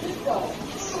 Just go.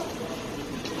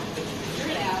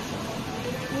 You're an asshole.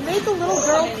 You made the little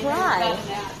girl cry.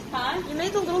 Huh? You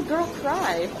made the little girl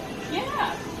cry.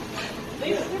 Yeah.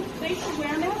 They should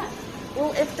wear masks.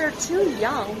 Well, if they're too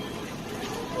young.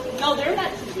 No, they're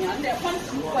not too young. That one's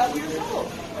 12 years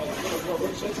old.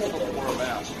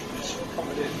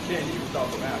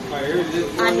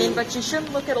 I mean, but you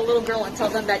shouldn't look at a little girl and tell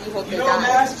them that you hope they You know, die.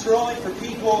 masks are only for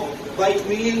people like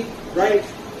me, right?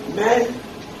 Men,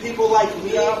 people like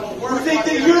me. Who think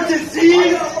that you're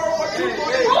diseased?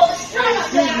 Oh, shut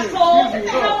up, asshole! Get the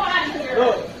hell out of here!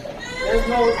 Look, there's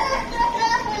no.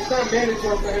 It's not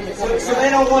mandatory for him to come. So they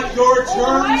don't want your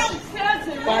terms?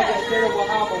 By the terrible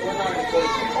album, we're not going to go to.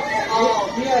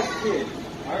 He has kids.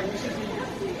 All right, we should be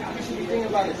thinking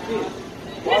about his kids.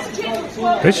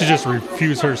 They should just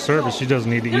refuse her service. She doesn't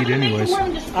need to eat anyways.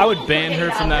 I would ban her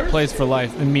from that place for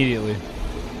life immediately.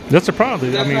 That's the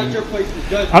problem. I mean,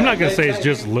 I'm not going to say it's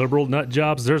just liberal nut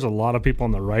jobs. There's a lot of people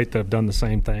on the right that have done the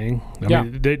same thing. I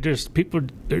mean, there's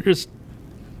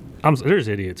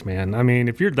idiots, man. I mean,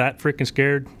 if you're that freaking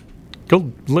scared,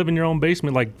 go live in your own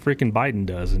basement like freaking Biden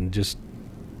does and just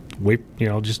wait,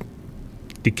 just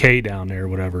decay down there or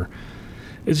whatever.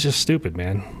 It's just stupid,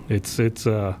 man. It's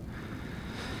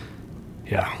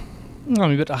yeah. I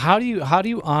mean, but how do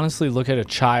you honestly look at a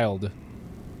child?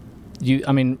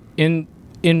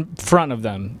 In front of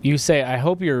them, you say, "I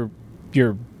hope your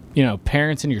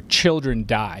parents and your children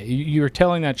die." You're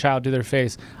telling that child to their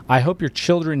face, "I hope your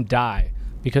children die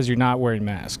because you're not wearing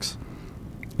masks."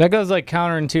 That goes like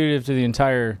counterintuitive to the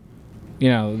entire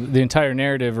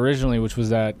narrative originally, which was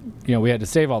that we had to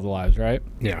save all the lives, right?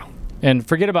 Yeah. And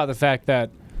forget about the fact that,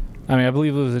 I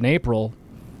believe it was in April.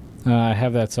 I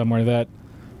have that somewhere that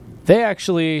they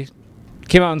actually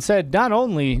came out and said not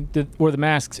only were the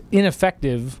masks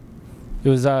ineffective, it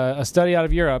was a study out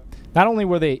of Europe, not only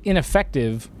were they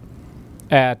ineffective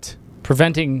at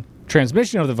preventing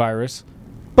transmission of the virus,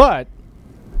 but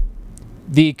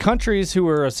the countries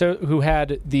who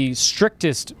had the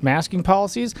strictest masking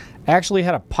policies actually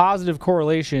had a positive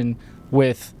correlation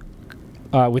with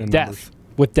death.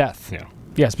 With death.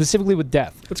 Yeah, specifically with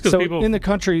death. That's 'cause so people- in the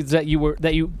countries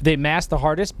they masked the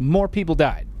hardest, more people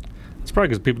died. It's probably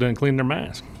because people didn't clean their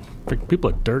masks.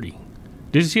 People are dirty.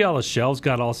 Did you see all the shelves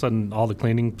got all of a sudden all the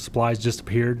cleaning supplies just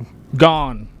appeared?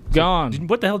 Gone.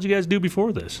 What the hell did you guys do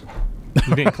before this?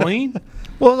 You didn't clean?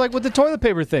 Well, like with the toilet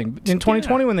paper thing in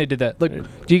 2020 when they did that. Like,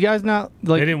 do you guys not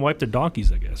like? They didn't wipe their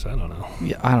donkeys, I guess. I don't know.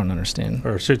 Yeah, I don't understand.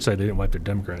 Or I should say they didn't wipe their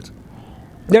Democrats.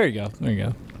 There you go.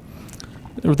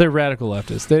 They're radical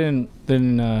leftists. They didn't,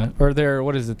 or they're,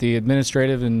 what is it, the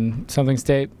administrative and something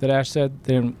state that Ash said?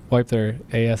 They didn't wipe their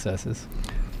ASSs.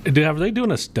 Are they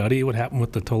doing a study what happened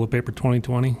with the toilet paper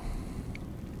 2020?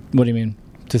 What do you mean?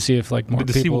 To see if like more to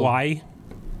people... see why?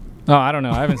 Oh, I don't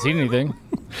know. I haven't seen anything.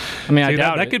 I mean, I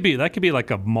doubt that could be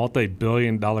like a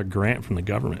multi-billion-dollar grant from the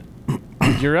government.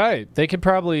 You're right. They could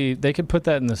put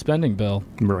that in the spending bill.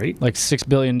 Right. Like $6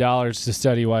 billion to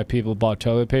study why people bought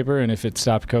toilet paper and if it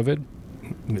stopped COVID.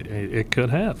 It could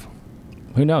have.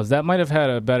 Who knows? That might have had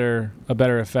a better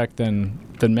effect than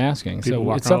masking.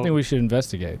 So it's something we should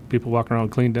investigate. People walking around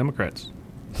with clean Democrats.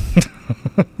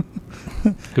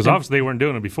 Because obviously they weren't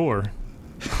doing it before.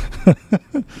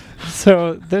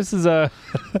 So this is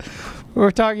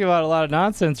we're talking about a lot of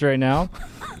nonsense right now.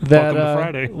 Welcome to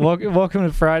Friday. Welcome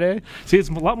to Friday. See, it's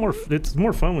more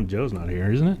fun when Joe's not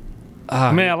here, isn't it?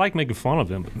 I mean, I like making fun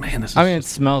of him, but man, it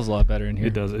smells a lot better in here.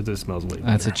 It does. It just smells way better.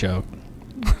 That's a joke.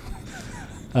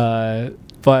 So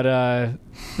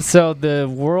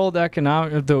the World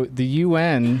Economic, the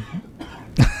UN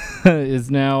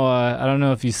is now. I don't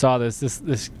know if you saw this.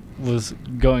 This was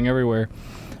going everywhere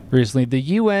recently. The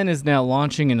UN is now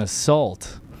launching an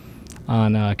assault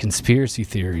on conspiracy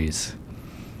theories.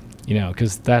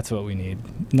 Because that's what we need.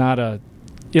 Not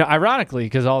ironically,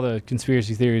 because all the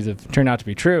conspiracy theories have turned out to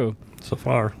be true so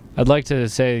far. I'd like to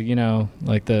say,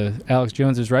 like the Alex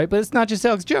Jones is right, but it's not just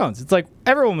Alex Jones. It's like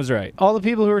everyone was right. All the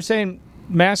people who were saying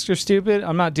masks are stupid,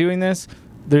 I'm not doing this,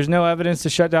 there's no evidence to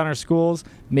shut down our schools,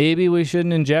 maybe we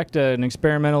shouldn't inject an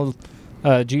experimental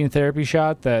gene therapy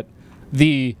shot that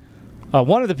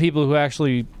one of the people who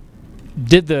actually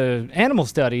did the animal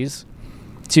studies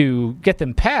to get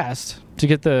them passed, to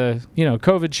get the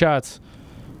COVID shots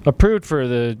approved for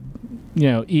the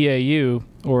EAU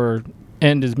or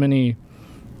end as many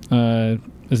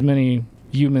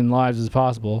human lives as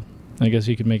possible. I guess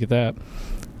you could make it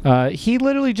that. He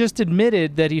literally just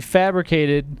admitted that he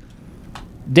fabricated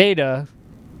data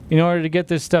in order to get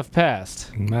this stuff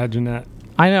passed. Imagine that.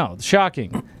 I know,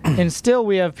 shocking. And still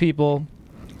we have people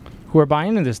who are buying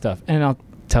into this stuff. And I'll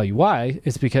tell you why.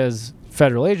 It's because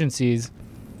federal agencies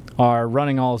are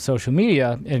running all of social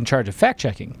media in charge of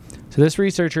fact-checking. So this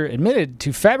researcher admitted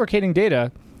to fabricating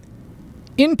data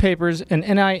in papers and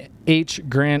NIH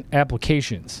grant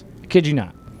applications. I kid you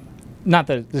not. Not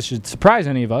that this should surprise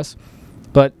any of us,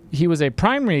 but he was a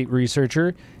primate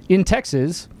researcher in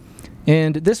Texas,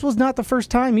 and this was not the first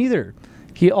time either.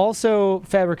 He also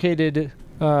fabricated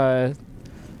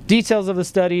details of the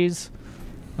studies.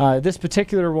 This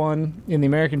particular one in the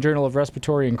American Journal of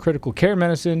Respiratory and Critical Care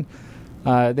Medicine,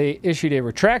 they issued a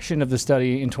retraction of the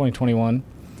study in 2021,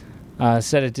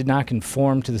 said it did not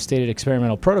conform to the stated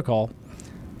experimental protocol.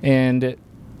 And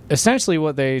essentially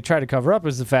what they tried to cover up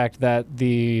is the fact that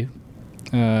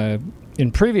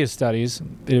in previous studies,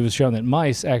 it was shown that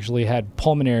mice actually had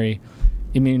pulmonary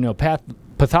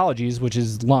immunopathologies, which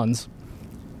is lungs.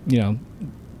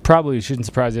 Probably shouldn't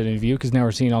surprise any of you because now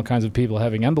we're seeing all kinds of people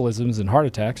having embolisms and heart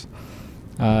attacks.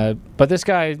 But this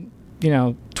guy,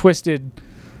 twisted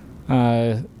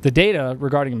the data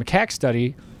regarding a macaque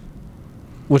study,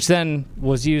 which then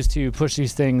was used to push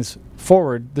these things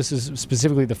forward. This is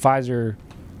specifically the Pfizer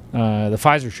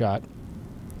shot.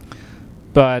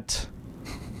 But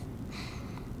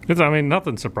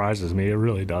nothing surprises me. It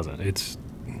really doesn't. It's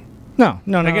no.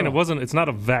 Again, it wasn't. It's not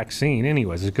a vaccine,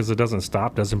 anyways, because it doesn't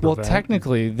stop, doesn't prevent. Well,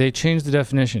 technically, they changed the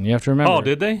definition. You have to remember. Oh,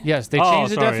 did they? Yes, they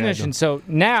changed the definition. So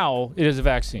now it is a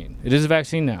vaccine. It is a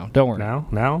vaccine now. Don't worry.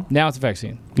 Now it's a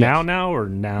vaccine. Now or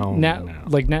now?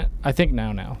 Like now. I think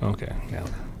now. Okay.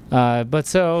 Yeah. But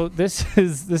so this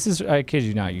is I kid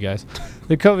you not, you guys.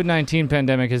 The COVID-19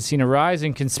 pandemic has seen a rise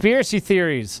in conspiracy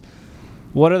theories.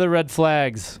 What are the red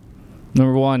flags?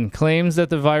 Number 1, claims that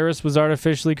the virus was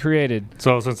artificially created.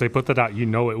 So since they put that out,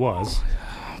 it was.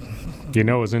 You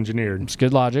know it was engineered. It's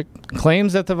good logic.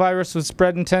 Claims that the virus was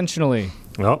spread intentionally.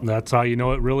 Well, that's how you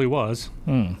know it really was.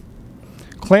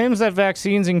 Claims that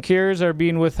vaccines and cures are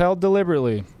being withheld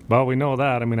deliberately. Well, we know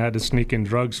that. I mean, I had to sneak in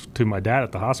drugs to my dad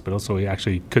at the hospital so he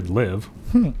actually could live.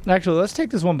 Actually, let's take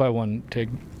this one by one.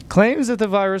 Claims that the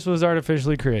virus was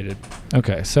artificially created.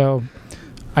 Okay, so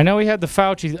I know we had the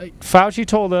Fauci. Fauci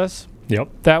told us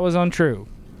that was untrue.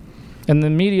 And the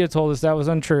media told us that was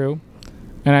untrue.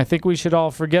 And I think we should all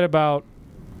forget about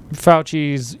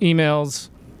Fauci's emails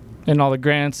and all the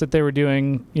grants that they were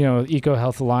doing, Eco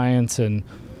Health Alliance and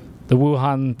the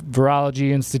Wuhan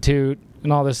Virology Institute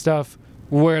and all this stuff,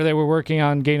 where they were working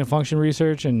on gain-of-function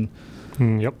research and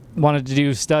wanted to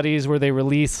do studies where they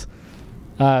release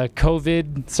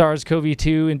COVID,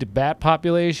 SARS-CoV-2 into bat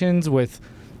populations with,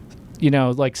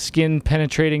 like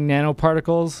skin-penetrating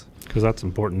nanoparticles. Because that's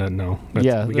important to know. We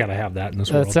got to have that in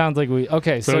this world. That sounds like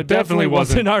so it definitely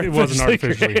wasn't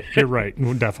artificially. You're right.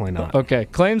 Definitely not. Okay.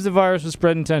 Claims the virus was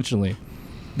spread intentionally.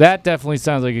 That definitely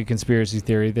sounds like a conspiracy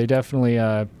theory. They definitely...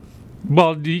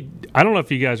 Well, I don't know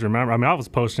if you guys remember. I mean, I was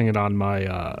posting it on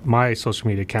my social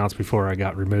media accounts before I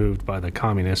got removed by the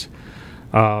communists.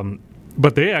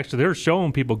 But they were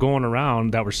showing people going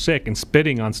around that were sick and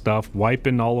spitting on stuff,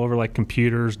 wiping all over like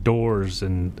computers, doors,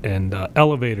 and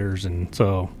elevators, and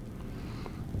so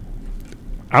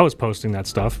I was posting that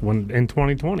stuff in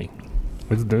 2020.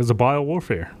 It was a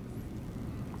biowarfare.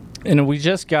 And I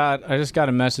just got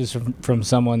a message from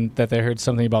someone that they heard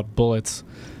something about bullets.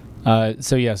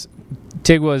 So yes,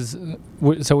 Tig was.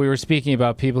 So we were speaking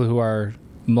about people who are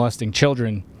molesting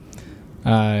children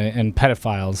and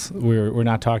pedophiles. We're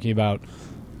not talking about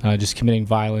just committing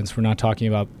violence. We're not talking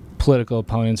about political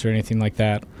opponents or anything like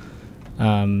that.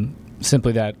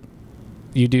 Simply that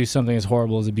you do something as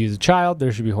horrible as abuse a child,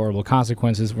 there should be horrible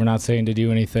consequences. We're not saying to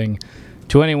do anything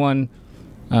to anyone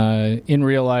in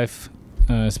real life,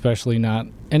 especially not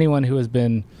anyone who has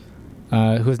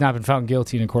not been found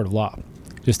guilty in a court of law.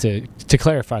 Just to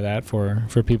clarify that for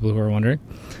people who are wondering.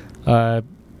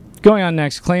 Going on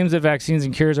next, claims that vaccines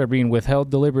and cures are being withheld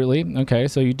deliberately. Okay,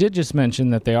 so you did just mention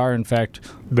that they are, in fact...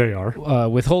 They are.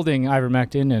 Withholding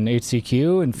ivermectin and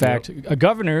HCQ. In fact,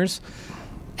 governors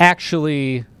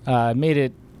actually made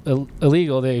it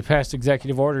illegal. They passed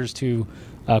executive orders to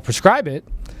prescribe it.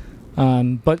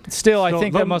 But still, I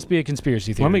think that must be a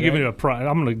conspiracy theory. Let me give you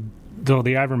I'm going to... So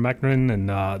the ivermectin and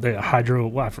the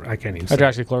I can't even say.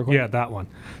 Hydroxychloroquine? Yeah, that one.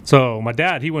 So my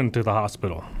dad, he went to the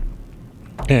hospital.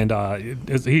 And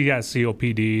he has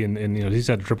COPD and he's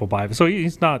had a triple bypass. So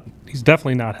he's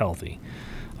definitely not healthy.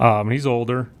 He's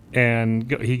older and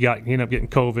he ended up getting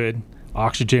COVID.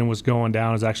 Oxygen was going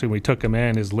down. It was actually when we took him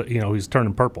in, he's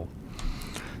turning purple.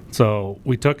 So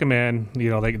we took him in,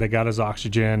 they got his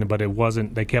oxygen, but it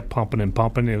wasn't, they kept pumping and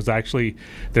pumping. It was actually,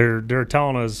 they're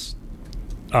telling us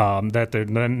that the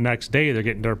next day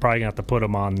they're probably gonna have to put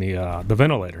him on the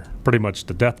ventilator, pretty much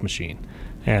the death machine.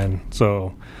 And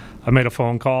so I made a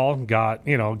phone call, got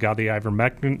the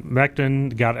ivermectin,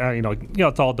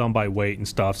 it's all done by weight and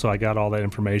stuff. So I got all that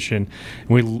information.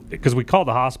 Because we called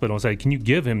the hospital and said, "Can you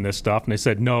give him this stuff?" And they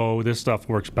said, "No, this stuff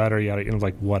works better." And I was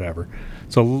like, "Whatever."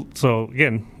 So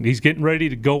again, he's getting ready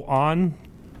to go on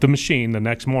the machine the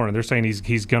next morning. They're saying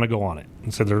he's gonna go on it,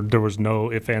 and so there was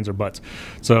no ifs, ands, or buts.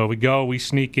 So we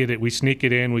sneak it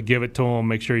in, we give it to him,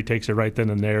 make sure he takes it right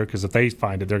then and there, because if they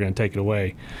find it, they're gonna take it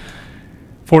away.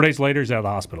 4 days later, he's out of the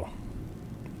hospital.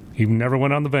 He never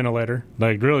went on the ventilator.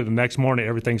 Like really, the next morning,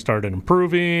 everything started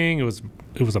improving. It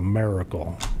was a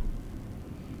miracle.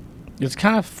 It's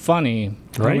kind of funny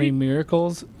how many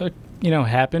miracles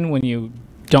happen when you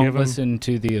don't listen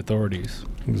to the authorities.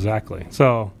 Exactly.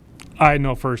 So I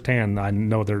know firsthand. I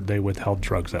know they withheld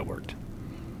drugs that worked.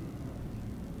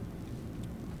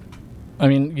 I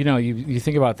mean, you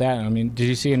think about that. I mean, did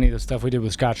you see any of the stuff we did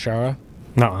with Scott Shara?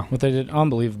 No. What they did,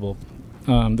 unbelievable.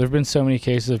 There have been so many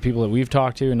cases of people that we've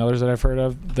talked to and others that I've heard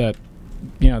of that,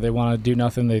 they want to do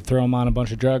nothing. They throw them on a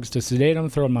bunch of drugs to sedate them,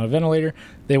 throw them on a ventilator.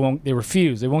 They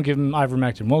refuse. They won't give them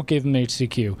ivermectin, won't give them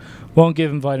HCQ, won't give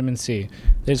them vitamin C.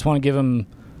 They just want to give them,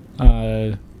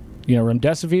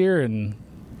 remdesivir and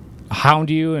hound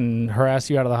you and harass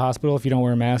you out of the hospital if you don't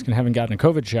wear a mask and haven't gotten a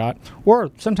COVID shot. Or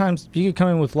sometimes you could come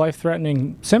in with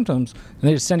life-threatening symptoms and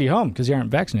they just send you home because you aren't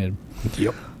vaccinated.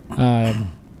 Yep.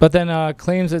 But then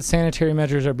claims that sanitary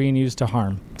measures are being used to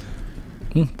harm.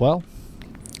 Well,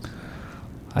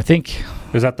 I think...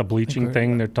 Is that the bleaching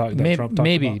thing they're talking about? Trump talked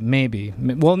about? Maybe.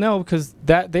 Well, no, because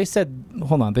they said...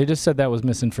 Hold on. They just said that was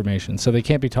misinformation, so they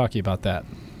can't be talking about that.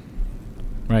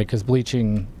 Right? Because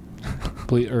bleaching...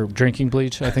 or drinking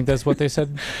bleach, I think that's what they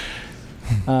said.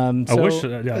 I wish...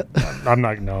 I'm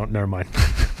not... No, never mind.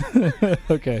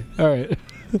 Okay. All right.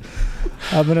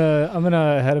 I'm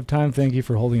gonna ahead of time thank you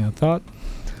for holding that thought.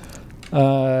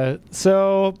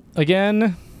 So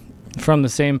again, from the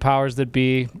same powers that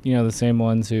be, the same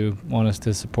ones who want us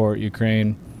to support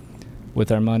Ukraine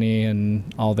with our money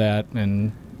and all that,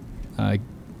 and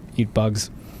eat bugs.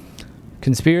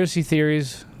 Conspiracy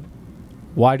theories.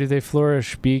 Why do they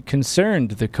flourish? Be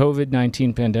concerned. The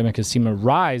COVID-19 pandemic has seen a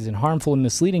rise in harmful and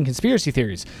misleading conspiracy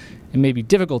theories. It may be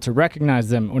difficult to recognize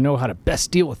them or know how to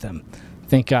best deal with them.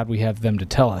 Thank God we have them to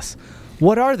tell us.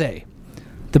 What are they?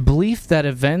 The belief that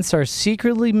events are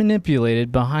secretly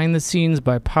manipulated behind the scenes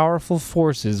by powerful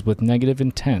forces with negative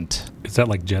intent. Is that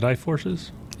like Jedi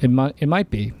forces? It might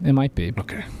be. It might be.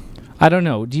 Okay. I don't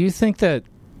know. Do you think that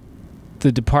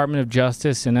the Department of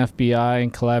Justice and FBI,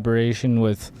 in collaboration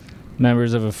with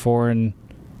members of a foreign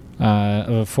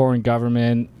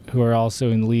government who are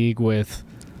also in league with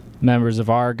members of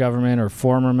our government or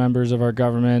former members of our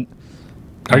government.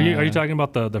 Are you talking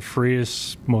about the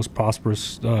freest, most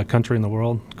prosperous country in the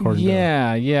world?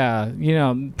 Yeah.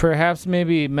 Perhaps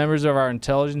maybe members of our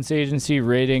intelligence agency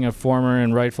raiding a former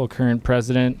and rightful current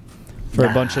president for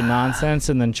a bunch of nonsense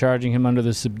and then charging him under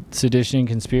the Sedition and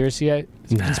Conspiracy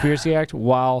Act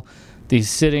while the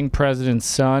sitting president's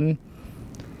son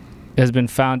has been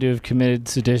found to have committed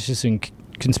seditious and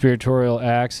conspiratorial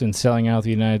acts and selling out the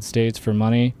United States for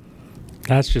money.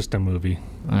 That's just a movie.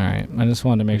 All right. I just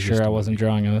wanted to make sure I wasn't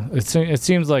drawing It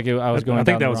seems like I was going I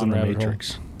think down that was in The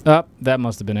Matrix. Oh, that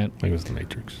must have been it. I think it was The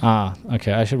Matrix.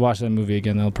 Okay. I should watch that movie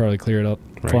again. That'll probably clear it up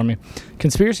for me.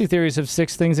 Conspiracy theories have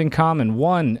 6 things in common.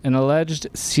 1, an alleged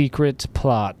secret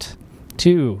plot.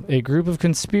 2, a group of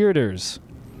conspirators.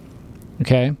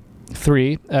 Okay.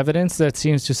 3, evidence that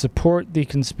seems to support the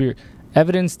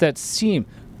evidence that seem.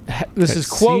 This is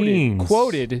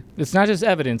quoted. It's not just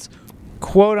evidence.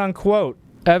 Quote unquote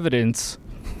evidence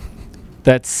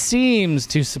that seems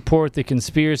to support the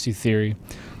conspiracy theory.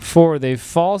 4, they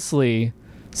falsely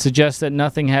suggest that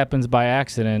nothing happens by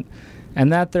accident and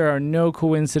that there are no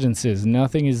coincidences.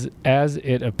 Nothing is as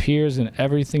it appears and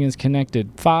everything is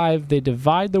connected. 5, they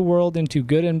divide the world into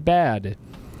good and bad.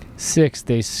 6,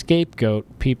 they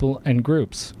scapegoat people and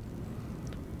groups.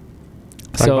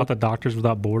 About the Doctors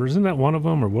Without Borders. Isn't that one of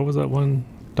them? Or what was that one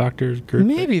doctor's group?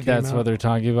 Maybe that's what they're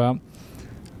talking about.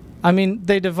 I mean,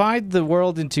 they divide the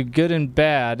world into good and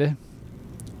bad.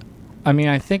 I mean,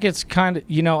 I think it's kind of,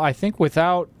 I think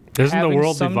without Isn't the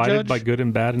world some divided by good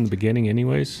and bad in the beginning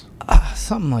anyways?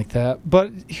 Something like that.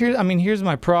 But here's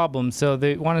my problem. So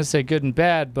they want to say good and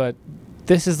bad, but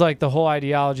this is like the whole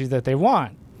ideology that they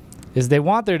want. Is they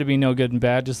want there to be no good and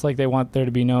bad, just like they want there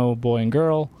to be no boy and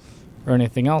girl or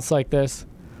anything else like this.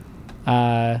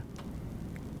 Because,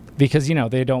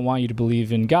 they don't want you to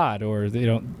believe in God, or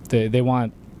they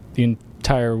want the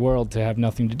entire world to have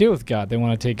nothing to do with God. They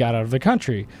want to take God out of the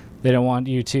country. They don't want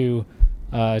you to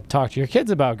talk to your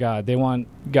kids about God. They want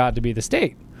God to be the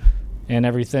state. And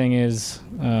everything is,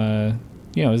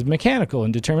 is mechanical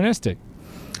and deterministic.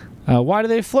 Why do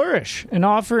they flourish? And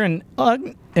offer an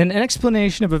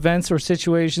explanation of events or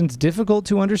situations difficult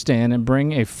to understand and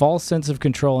bring a false sense of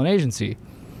control and agency.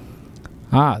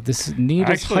 This need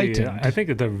is heightened. I think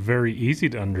that they're very easy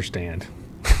to understand.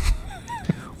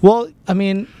 Well, I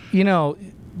mean,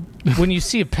 when you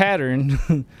see a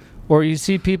pattern or you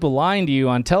see people lying to you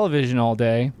on television all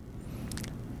day,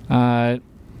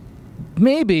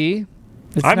 maybe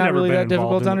it's not really that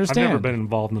difficult to understand. I've never been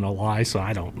involved in a lie, so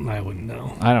I wouldn't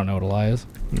know. I don't know what a lie is.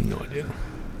 No idea.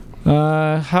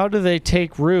 How do they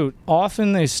take root?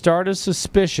 Often they start a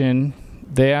suspicion.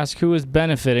 They ask who is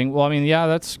benefiting. Well, I mean, yeah,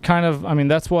 that's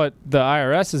what the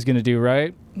IRS is going to do,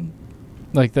 right?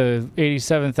 Like the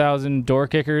 87,000 door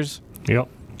kickers. Yep.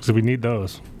 So we need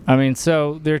those. I mean,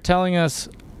 so they're telling us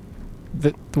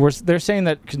that they're saying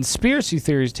that conspiracy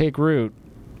theories take root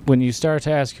when you start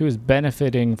to ask who is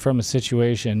benefiting from a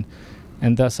situation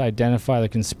and thus identify the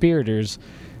conspirators,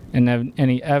 and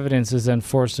any evidence is then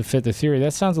forced to fit the theory.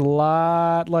 That sounds a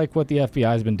lot like what the FBI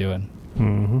has been doing.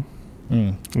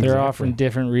 Mm-hmm. They're offering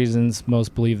different reasons.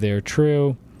 Most believe they are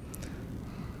true.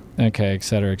 Okay, et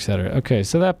cetera, et cetera. Okay,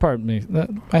 so that part,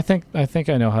 I think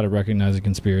I know how to recognize a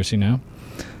conspiracy now.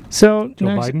 So Joe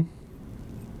Biden?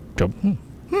 Joe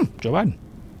Biden.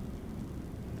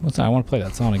 What's that? I want to play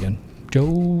that song again.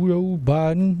 Joe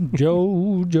Biden.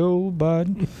 Joe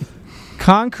Biden.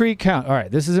 Concrete All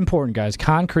right, this is important, guys.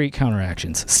 Concrete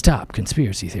counteractions. Stop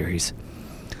conspiracy theories.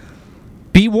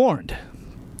 Be warned.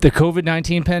 The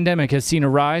COVID-19 pandemic has seen a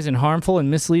rise in harmful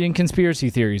and misleading conspiracy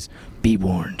theories. Be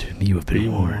warned. You have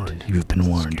been warned. You have been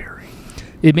warned. Scary.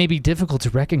 It may be difficult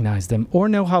to recognize them or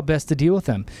know how best to deal with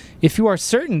them. If you are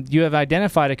certain you have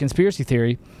identified a conspiracy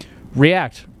theory,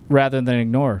 react rather than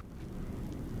ignore.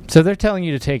 So they're telling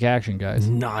you to take action, guys.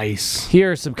 Nice.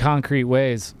 Here are some concrete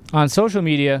ways. On social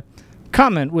media,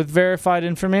 comment with verified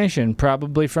information,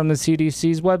 probably from the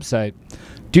CDC's website.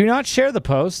 Do not share the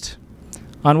post.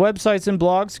 On websites and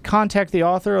blogs, contact the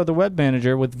author or the web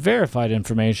manager with verified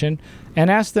information and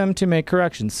ask them to make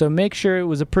corrections. So make sure it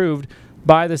was approved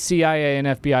by the CIA and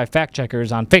FBI fact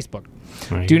checkers on Facebook.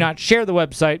 Do not share the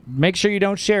website. Make sure you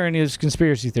don't share any of this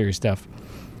conspiracy theory stuff,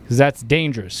 because that's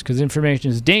dangerous, because information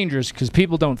is dangerous, because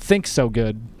people don't think so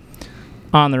good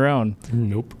on their own.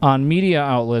 Nope. On media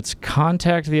outlets,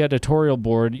 contact the editorial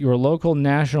board, your local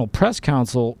national press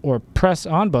council, or press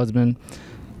ombudsman,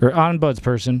 or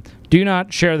ombudsperson. Do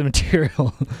not share the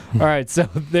material. All right, so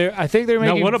I think they're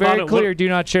making it very clear, do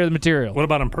not share the material. What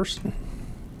about in person?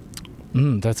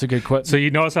 That's a good question. So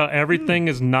you notice how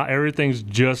everything's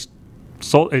just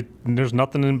there's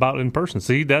nothing about in person.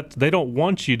 See, that they don't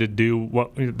want you to do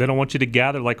they don't want you to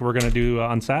gather like we're going to do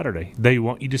on Saturday. They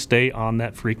want you to stay on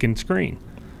that freaking screen.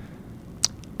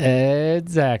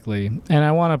 Exactly. And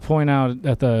I want to point out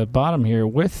at the bottom here,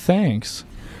 with thanks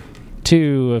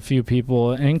to a few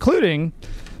people, including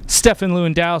Stefan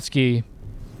Lewandowski.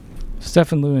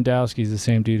 Stefan Lewandowski is the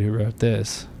same dude who wrote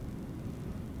this.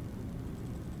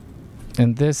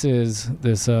 And this is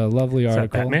this lovely article.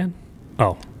 Is that Batman?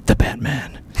 Oh. The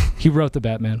Batman. He wrote the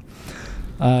Batman.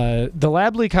 The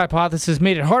lab leak hypothesis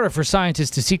made it harder for scientists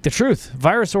to seek the truth.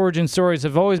 Virus origin stories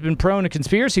have always been prone to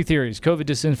conspiracy theories. COVID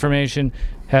disinformation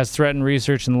has threatened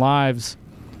research and lives.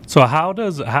 So how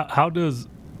does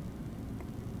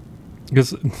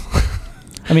because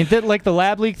I mean, like the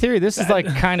lab leak theory, this is like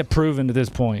kind of proven to this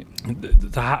point.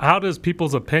 How does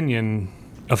people's opinion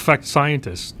affect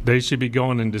scientists? They should be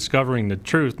going and discovering the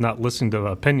truth, not listening to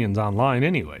opinions online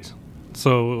anyways.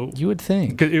 So you would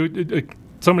think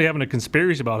somebody having a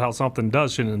conspiracy about how something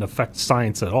does shouldn't affect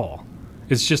science at all.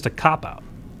 It's just a cop-out.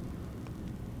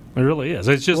 It really is.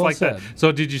 It's just well like said. that.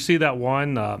 So did you see that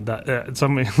one that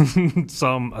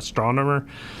some astronomer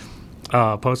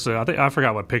posted? I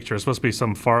forgot what picture. It's supposed to be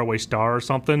some faraway star or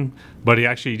something, but he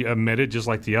actually admitted, just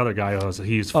like the other guy,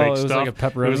 he used fake stuff. Like a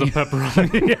pepperoni. It was a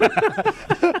pepperoni.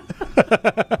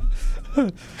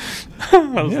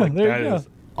 I was like, that is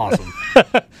awesome.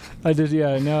 I did,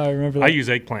 yeah. No, I remember that. I use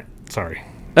eggplant. Sorry.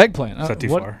 Eggplant. Is that too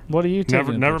far? What are you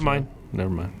taking? Never mind.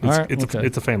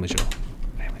 It's a family show.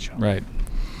 Right.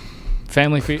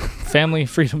 Family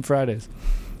Freedom Fridays.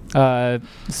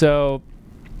 So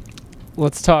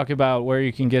let's talk about where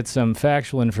you can get some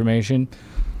factual information.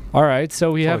 All right.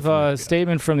 So we have a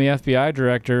statement from the FBI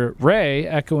director, Ray,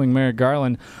 echoing Merrick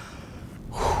Garland.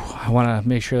 I want to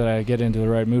make sure that I get into the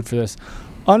right mood for this.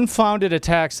 Unfounded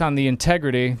attacks on the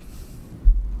integrity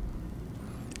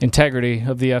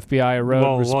of the FBI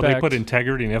erode respect. Well, they put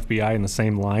integrity and FBI in the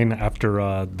same line after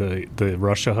the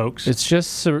Russia hoax. It's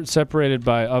just separated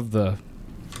by of the.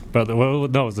 But it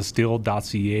was the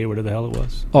Steele.ca, whatever the hell it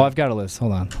was. Oh, I've got a list.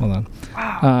 Hold on.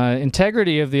 Wow.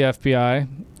 Integrity of the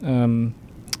FBI,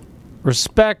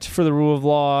 respect for the rule of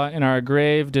law, and our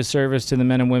grave disservice to the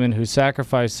men and women who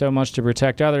sacrifice so much to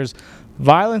protect others.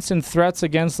 Violence and threats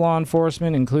against law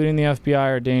enforcement, including the FBI,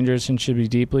 are dangerous and should be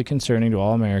deeply concerning to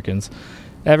all Americans.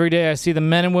 Every day I see the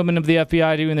men and women of the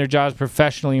FBI doing their jobs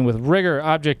professionally and with rigor,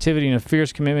 objectivity, and a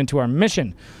fierce commitment to our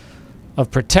mission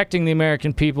of protecting the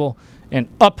American people and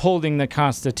upholding the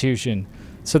Constitution.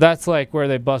 So that's like where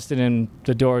they busted in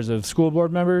the doors of school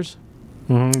board members?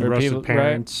 Mm-hmm. Arrested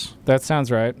parents. Right? That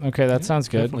sounds right. Okay, that sounds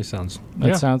good. Definitely sounds.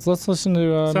 Sounds. Let's listen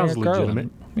to sounds Merrick legitimate.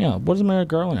 Garland. Yeah, what does Merrick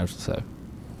Garland have to say?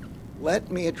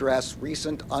 Let me address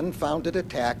recent unfounded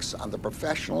attacks on the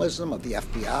professionalism of the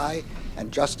FBI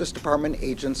and Justice Department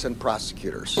agents and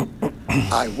prosecutors.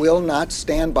 I will not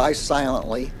stand by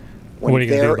silently when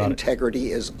their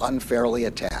integrity is unfairly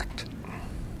attacked.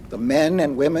 The men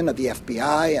and women of the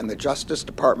FBI and the Justice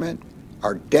Department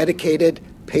are dedicated,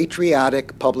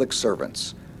 patriotic public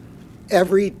servants.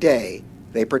 Every day,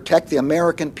 they protect the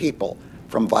American people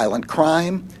from violent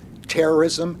crime,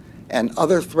 terrorism, and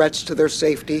other threats to their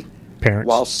safety,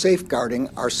 while safeguarding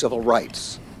our civil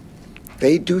rights.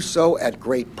 They do so at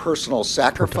great personal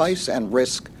sacrifice and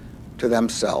risk to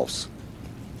themselves.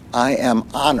 I am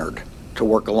honored to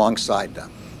work alongside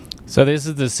them. So this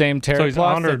is the same terror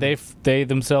plot that they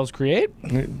themselves create?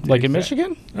 Like in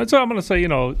Michigan? That's what I'm going to say.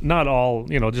 Not all,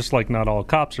 just like not all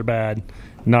cops are bad,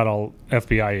 not all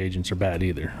FBI agents are bad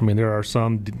either. I mean, there are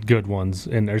some good ones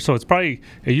in there. So it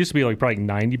used to be like probably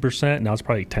 90%. Now it's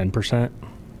probably 10%.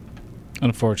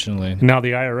 Unfortunately. Now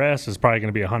the IRS is probably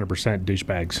going to be 100%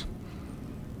 douchebags.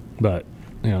 But,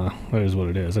 that is what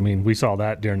it is. I mean, we saw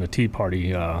that during the Tea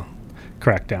Party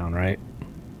crackdown, right?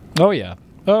 Oh, yeah.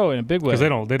 Oh, in a big way. Because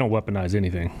they don't weaponize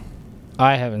anything.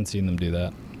 I haven't seen them do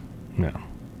that. No.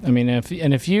 I mean,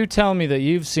 if you tell me that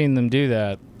you've seen them do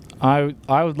that, I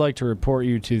would like to report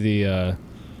you to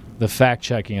the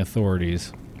fact-checking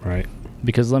authorities. Right.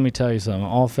 Because let me tell you something,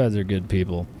 all feds are good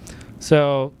people.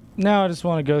 So now I just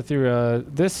want to go through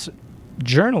this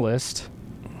journalist.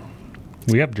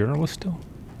 We have journalists still?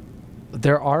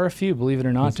 There are a few, believe it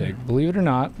or not, Dick. Believe it or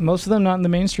not. Most of them not in the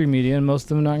mainstream media, and most of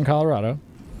them not in Colorado.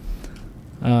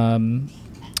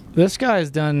 This guy's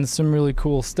done some really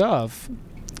cool stuff,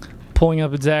 pulling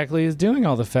up exactly is doing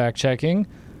all the fact-checking,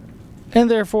 and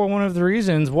therefore one of the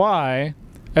reasons why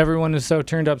everyone is so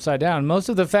turned upside down. Most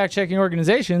of the fact-checking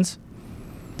organizations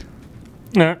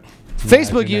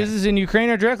Facebook uses in Ukraine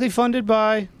are directly funded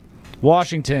by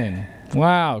Washington.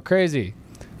 Wow, crazy.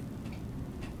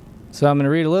 So I'm going to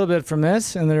read a little bit from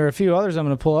this, and there are a few others I'm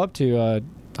going to pull up to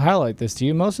highlight this to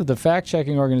you. Most of the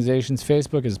fact-checking organizations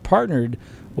Facebook has partnered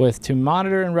with to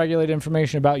monitor and regulate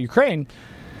information about Ukraine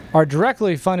are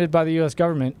directly funded by the U.S.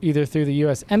 government, either through the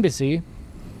U.S. Embassy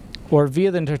or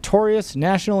via the notorious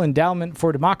National Endowment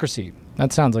for Democracy.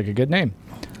 That sounds like a good name.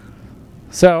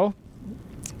 So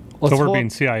we're being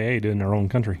CIA'd in our own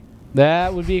country.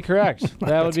 That would be correct.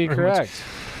 That would be correct.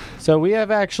 So we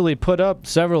have actually put up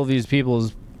several of these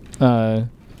people's their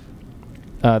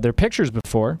pictures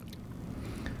before.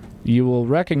 You will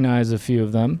recognize a few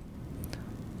of them.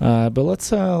 But let's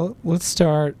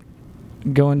start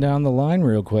going down the line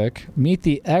real quick. Meet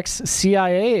the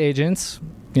ex-CIA agents,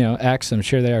 ex, I'm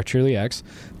sure they are truly ex,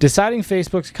 deciding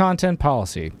Facebook's content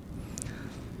policy.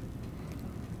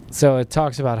 So it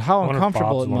talks about how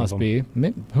uncomfortable it must be.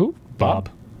 Who? Bob.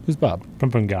 Who's Bob?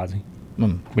 From Benghazi.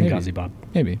 Benghazi Bob.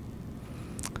 Maybe.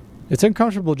 It's an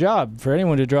uncomfortable job for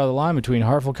anyone to draw the line between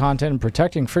harmful content and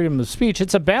protecting freedom of speech.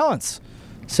 It's a balance,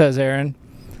 says Aaron,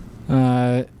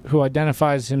 who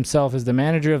identifies himself as the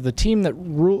manager of the team that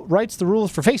writes the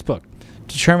rules for Facebook,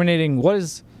 determining what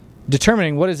is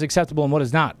acceptable and what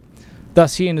is not.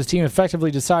 Thus, he and his team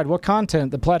effectively decide what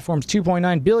content the platform's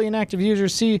 2.9 billion active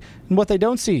users see and what they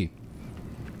don't see.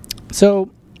 So,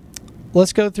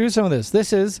 let's go through some of this.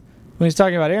 This is, when he's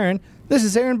talking about Aaron, this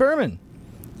is Aaron Berman,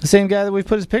 the same guy that we've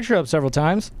put his picture up several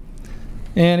times.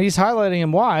 And he's highlighting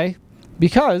him. Why?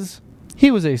 Because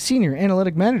he was a senior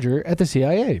analytic manager at the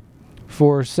CIA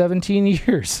for 17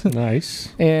 years.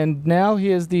 Nice. And now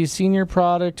he is the senior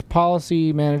product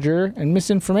policy manager and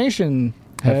misinformation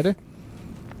head.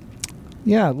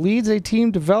 Leads a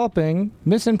team developing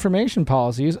misinformation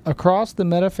policies across the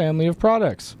Meta family of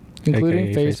products, including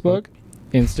AKA Facebook,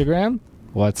 Instagram,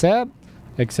 WhatsApp,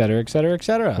 etc., etc.,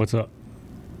 etc. What's up?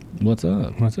 What's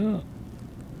up? What's up?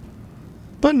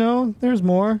 But no, there's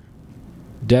more.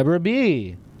 Deborah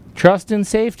B. Trust and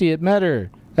safety at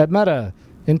Meta.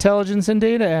 Intelligence and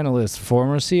data analyst,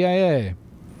 former CIA.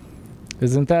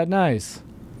 Isn't that nice?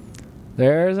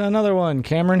 There's another one.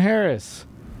 Cameron Harris.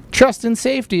 Trust and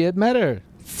safety at Meta.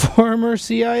 Former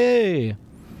CIA.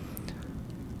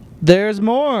 There's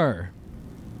more.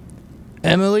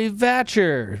 Emily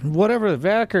Vacher.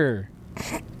 Vacker.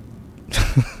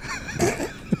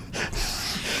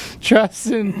 Trust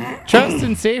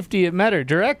and safety at Meta.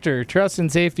 Director, Trust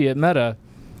and safety at Meta.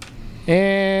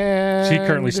 And she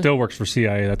currently still works for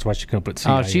CIA. That's why she couldn't put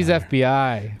CIA. Oh, she's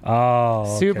FBI. Oh,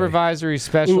 okay. Supervisory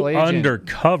special agent.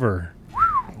 Undercover.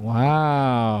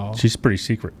 Wow. She's pretty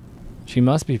secret. She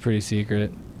must be pretty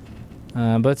secret.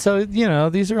 But so,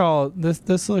 these are all,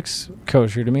 this looks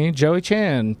kosher to me. Joey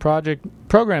Chan,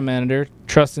 program manager,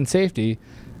 trust and safety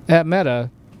at Meta.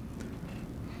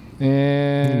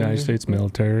 And United States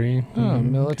military. Oh,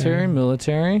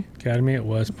 military. Academy at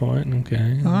West Point.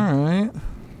 Okay. All right.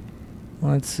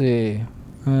 Let's see.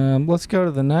 Let's go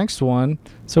to the next one.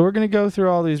 So we're going to go through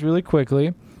all these really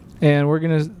quickly.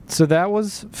 And so that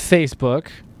was Facebook,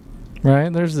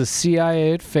 right? There's the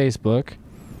CIA at Facebook.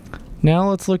 Now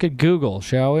let's look at Google,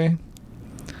 shall we?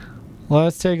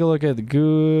 Let's take a look at the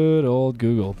good old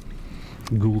Google.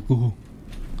 Google.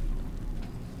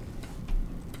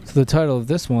 So the title of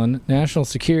this one, National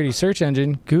Security Search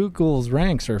Engine, Google's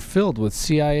ranks are filled with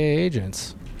CIA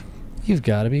agents. You've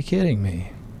got to be kidding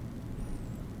me.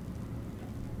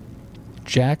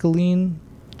 Jacqueline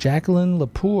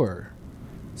Lepore,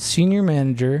 Senior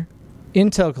Manager,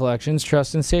 Intel Collections,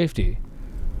 Trust and Safety.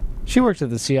 She worked at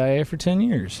the CIA for 10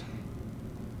 years.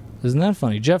 Isn't that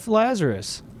funny? Jeff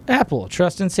Lazarus, Apple,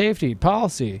 Trust and Safety,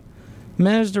 Policy.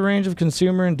 Managed a range of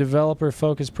consumer and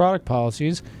developer-focused product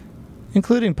policies,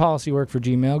 including policy work for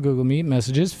Gmail, Google Meet,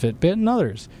 Messages, Fitbit, and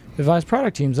others. Advised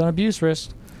product teams on abuse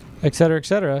risk, etc.,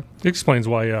 etc. It explains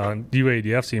why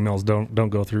UADF's emails don't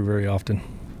go through very often.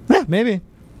 Yeah, maybe.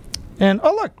 And,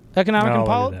 oh, look, economic and look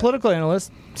at that. political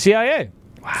analyst, CIA,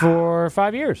 for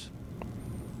 5 years.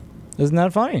 Isn't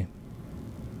that funny?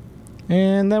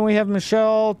 And then we have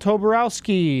Michelle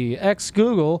Toborowski,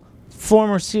 ex-Google,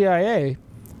 former CIA,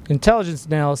 intelligence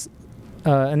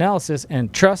analysis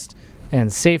and trust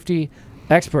and safety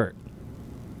expert.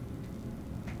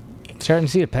 Starting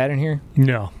to see a pattern here?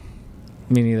 No.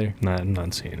 Me neither. No, I'm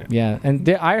not seeing it. Yeah, and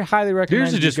I highly recommend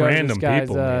These are you just go to random this guy's,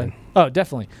 people, man. Oh,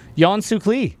 definitely. Yon Suk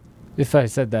Lee, if I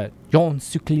said that. Yon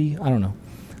Suk Lee, I don't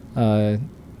know.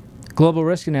 Global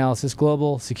Risk Analysis,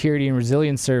 Global Security and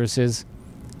Resilience Services,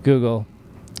 Google.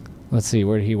 Let's see,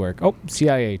 where did he work? Oh,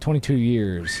 CIA, 22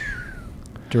 years.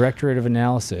 Directorate of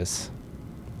Analysis.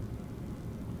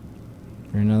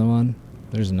 Is there another one?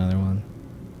 There's another one.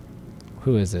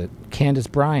 Who is it? Candace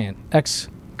Bryant,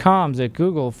 ex-comms at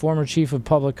Google, former chief of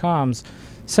public comms,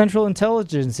 Central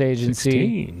Intelligence Agency.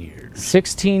 16 years.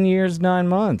 16 years, 9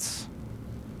 months.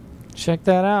 Check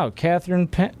that out. Catherine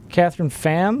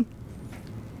Pham,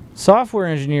 software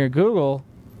engineer at Google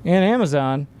and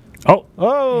Amazon. Oh,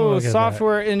 look at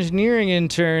software engineering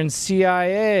intern,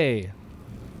 CIA.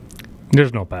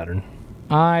 There's no pattern.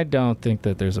 I don't think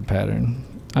that there's a pattern.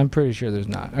 I'm pretty sure there's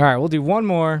not. All right, we'll do one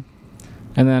more,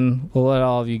 and then we'll let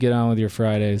all of you get on with your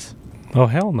Fridays. Oh,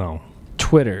 hell no.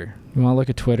 Twitter. You want to look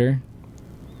at Twitter?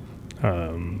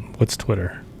 What's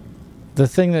Twitter? The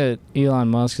thing that Elon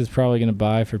Musk is probably going to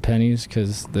buy for pennies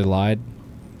because they lied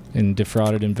and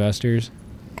defrauded investors.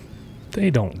 They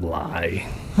don't lie.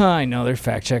 I know, they're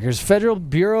fact checkers. Federal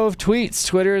Bureau of Tweets.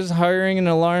 Twitter is hiring an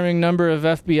alarming number of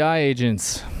FBI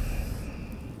agents.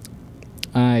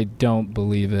 I don't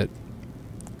believe it.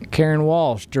 Karen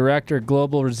Walsh, Director,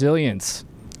 Global Resilience.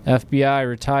 FBI,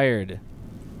 retired.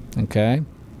 Okay.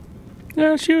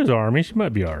 Yeah, she was Army. She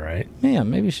might be all right. Yeah,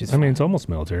 maybe she's I mean, it's almost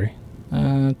military.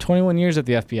 21 years at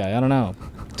the FBI. I don't know.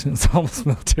 It's almost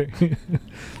military.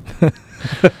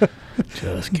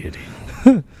 Just kidding.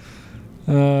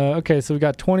 Okay, so we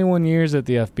got 21 years at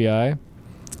the FBI.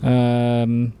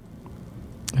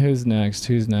 Who's next?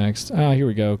 Oh, here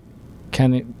we go.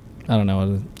 I don't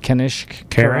know. Kanish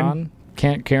Karen?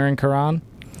 Karen Karan?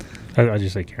 I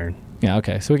just say Karen. Yeah,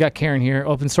 okay. So we got Karen here,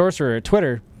 open sourcer at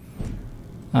Twitter.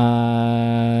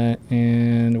 And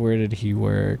where did he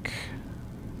work?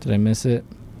 Did I miss it?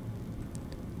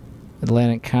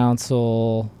 Atlantic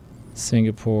Council,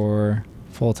 Singapore,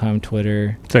 full-time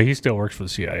Twitter. So he still works for the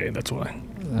CIA, that's why.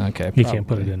 Okay. You can't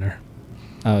put it in there.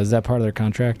 Oh, is that part of their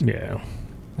contract? Yeah.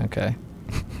 Okay.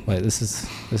 Wait, this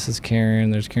is Karen.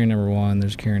 There's Karen number 1.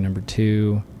 There's Karen number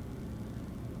 2.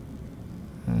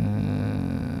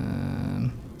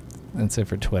 That's it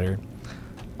for Twitter.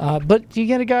 But do you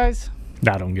get it, guys?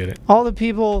 I don't get it. All the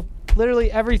people,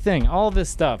 literally everything, all of this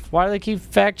stuff. Why do they keep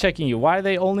fact-checking you? Why do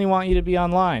they only want you to be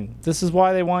online? This is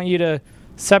why they want you to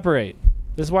separate.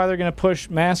 This is why they're going to push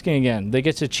masking again. They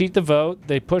get to cheat the vote.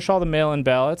 They push all the mail-in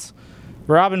ballots.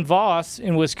 Robin Voss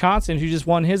in Wisconsin, who just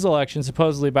won his election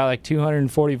supposedly by like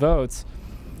 240 votes,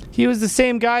 he was the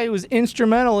same guy who was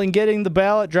instrumental in getting the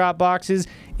ballot drop boxes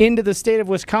into the state of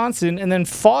Wisconsin and then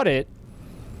fought it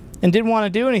and didn't want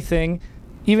to do anything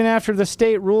even after the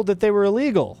state ruled that they were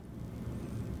illegal.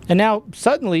 And now,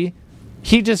 suddenly,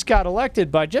 he just got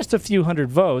elected by just a few hundred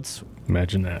votes.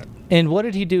 Imagine that. And what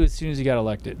did he do as soon as he got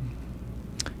elected?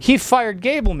 He fired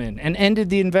Gableman and ended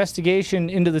the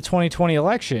investigation into the 2020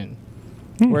 election,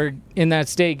 where in that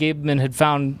state, Gableman had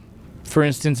found, for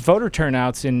instance, voter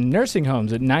turnouts in nursing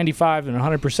homes at 95 and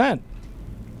 100%.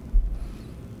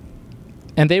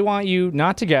 And they want you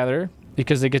not to gather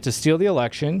because they get to steal the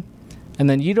election, and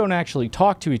then you don't actually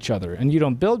talk to each other, and you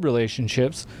don't build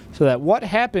relationships, so that what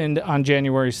happened on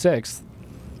January 6th,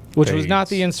 which was not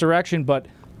the insurrection, but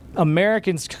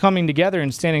Americans coming together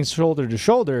and standing shoulder to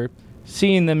shoulder,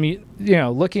 seeing them,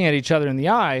 looking at each other in the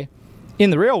eye,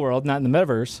 in the real world, not in the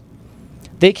metaverse,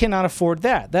 they cannot afford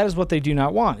that. That is what they do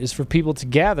not want, is for people to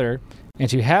gather and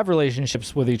to have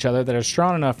relationships with each other that are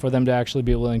strong enough for them to actually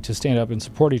be willing to stand up and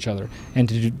support each other and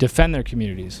to defend their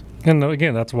communities. And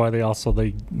again, that's why they use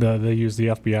the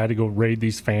FBI to go raid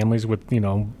these families with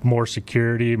more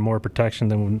security, more protection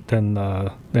than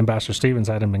Ambassador Stevens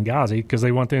had in Benghazi, because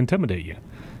they want to intimidate you,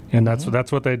 and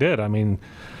that's what they did. I mean,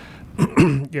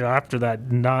 after that,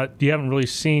 you haven't really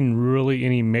seen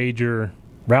any major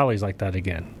rallies like that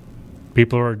again.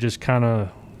 People are just kind of,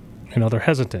 they're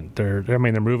hesitant. They're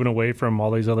moving away from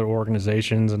all these other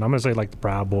organizations, and I'm going to say like the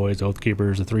Proud Boys, Oath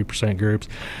Keepers, the 3% groups,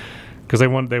 because they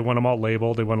want them all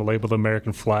labeled. They want to label the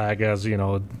American flag as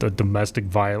the domestic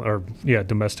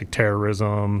domestic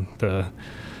terrorism. The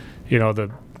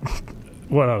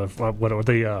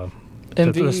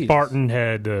Spartan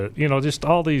head. Just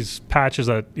all these patches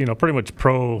that pretty much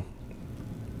pro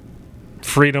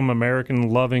freedom American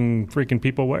loving freaking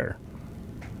people wear.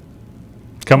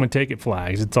 Come and take it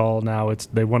flags. It's all now.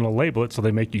 They want to label it so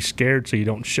they make you scared so you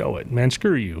don't show it. Man,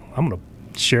 screw you. I'm gonna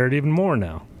share it even more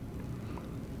now.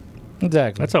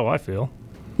 Exactly. That's how I feel.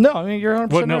 No, I mean you're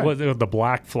 100% right. The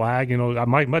black flag.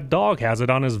 My dog has it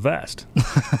on his vest.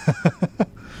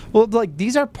 Well, like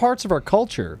these are parts of our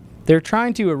culture. They're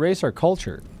trying to erase our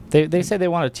culture. They say they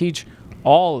want to teach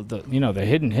all of the the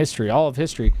hidden history, all of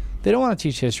history. They don't want to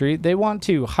teach history. They want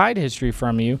to hide history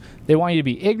from you. They want you to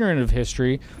be ignorant of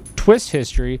history, twist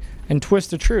history, and twist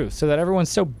the truth so that everyone's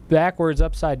so backwards,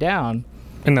 upside down.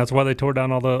 And that's why they tore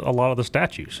down a lot of the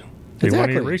statues. They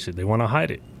want to erase it. They want to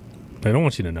hide it. They don't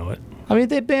want you to know it. I mean,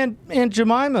 they banned Aunt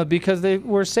Jemima because they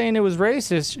were saying it was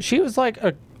racist. She was like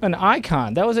an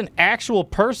icon. That was an actual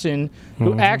person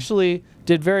who actually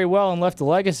did very well and left a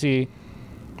legacy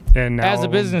and now, as a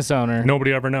business owner.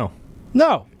 Nobody ever know.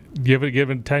 No. Give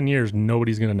it 10 years,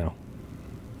 nobody's going to know.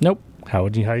 Nope. How are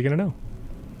you going to know?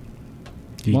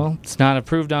 Well, it's not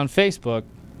approved on Facebook.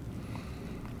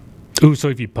 Ooh, so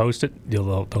if you post it,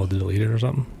 they'll delete it or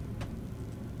something?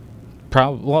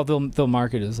 Probably. Well, they'll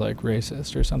mark it as like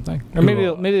racist or something, or maybe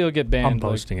they'll get banned. I'm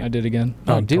posting it. I did again.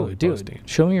 I'm do totally it.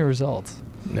 Show me your results.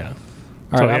 Yeah.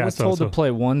 All right. I was told to play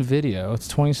one video. It's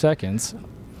 20 seconds.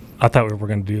 I thought we were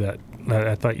going to do that.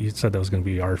 I thought you said that was going to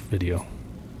be our video.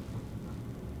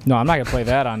 No, I'm not going to play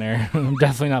that on there. I'm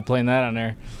definitely not playing that on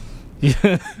there.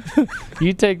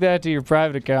 You take that to your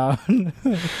private account.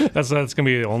 That's going to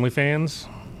be the OnlyFans.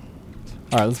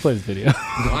 All right, let's play this video.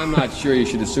 I'm not sure you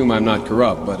should assume I'm not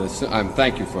corrupt, but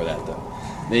thank you for that, though.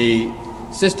 The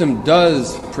system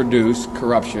does produce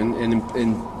corruption,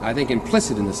 and I think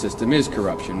implicit in the system is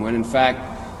corruption, when in fact,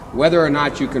 whether or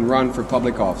not you can run for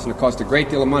public office, and it costs a great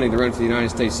deal of money to run for the United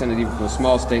States Senate, even from a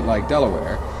small state like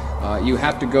Delaware, you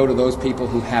have to go to those people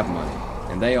who have money,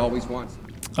 and they always want it.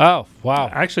 Oh, wow.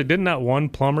 Actually, didn't that one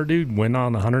plumber dude win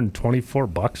on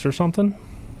 $124 or something?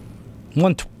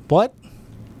 What?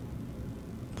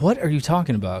 What are you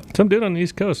talking about? Some dude on the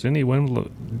East Coast, didn't he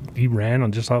win? He ran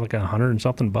on just like $100 and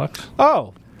something bucks.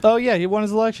 Oh yeah, he won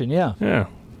his election. Yeah. Yeah.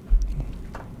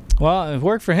 Well, it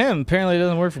worked for him. Apparently, it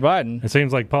doesn't work for Biden. It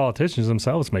seems like politicians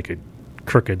themselves make it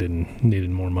crooked and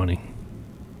needed more money.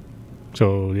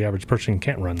 So the average person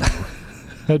can't run that.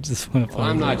 I just want to. Well,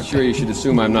 I'm not sure you should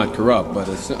assume I'm not corrupt, but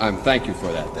thank you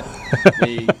for that.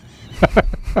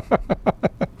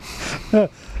 Then.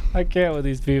 I can't with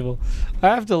these people. I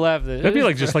have to laugh. That'd be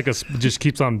like just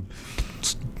keeps on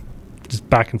just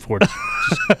back and forth.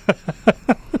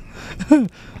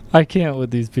 I can't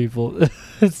with these people.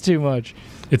 It's too much.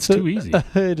 It's too easy.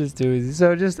 It is too easy.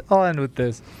 So I'll end with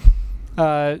this.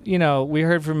 We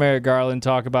heard from Merrick Garland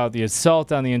talk about the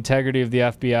assault on the integrity of the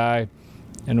FBI,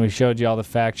 and we showed you all the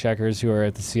fact checkers who are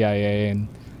at the CIA and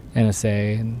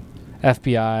NSA and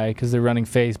FBI because they're running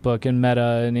Facebook and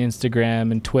Meta and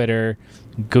Instagram and Twitter,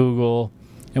 and Google,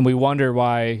 and we wonder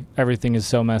why everything is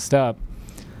so messed up.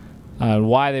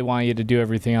 Why they want you to do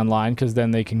everything online, because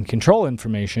then they can control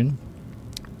information.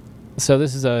 So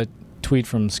this is a tweet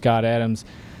from Scott Adams.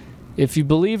 If you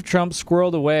believe Trump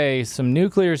squirreled away some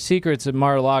nuclear secrets at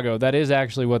Mar-a-Lago, that is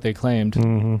actually what they claimed,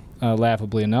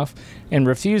 laughably enough, and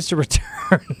refused to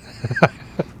return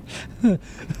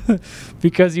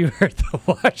because you heard the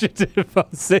Washington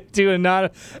Post say to no,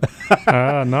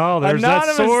 there's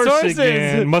that source sources.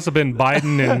 Again. It must have been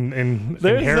Biden and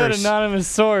there's Harris. That anonymous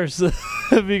source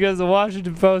because the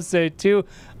Washington Post say two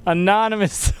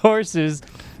anonymous sources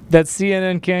that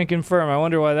CNN can't confirm. I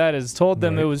wonder why that is. Told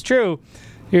them it was true.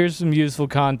 Here's some useful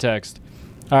context.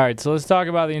 All right, so let's talk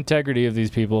about the integrity of these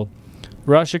people.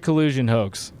 Russia collusion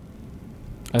hoax.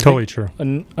 Totally true.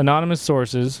 Anonymous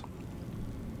sources.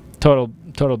 Total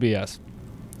BS.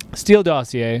 Steele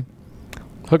dossier.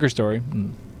 Hooker story.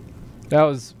 That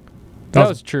was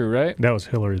true, right? That was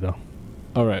Hillary, though.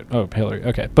 All right. Oh, Hillary.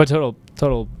 Okay, but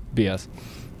total BS.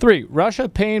 3. Russia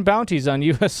paying bounties on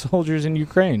U.S. soldiers in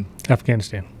Ukraine.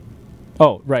 Afghanistan.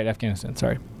 Oh, right, Afghanistan.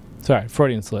 Sorry,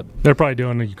 Freudian slip. They're probably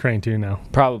doing the Ukraine too now.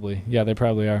 Probably, yeah, they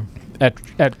probably are.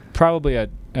 At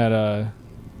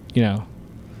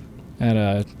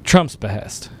Trump's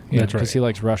behest. Yeah, that's right. Because he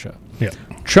likes Russia. Yeah.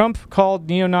 Trump called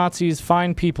neo-Nazis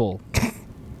fine people.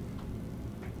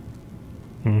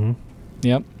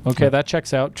 Yep. Okay, that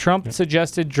checks out. Trump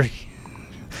suggested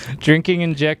drinking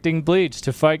injecting bleach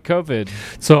to fight COVID.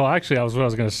 So actually, what I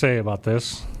was going to say about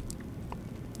this.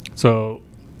 So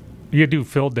you do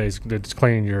field days that's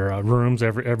cleaning your rooms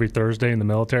every Thursday in the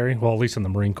military. Well, at least in the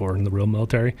Marine Corps, in the real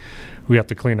military, we have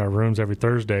to clean our rooms every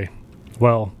Thursday.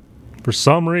 Well, for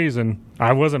some reason,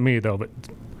 I wasn't me though, but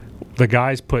the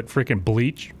guys put freaking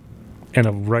bleach in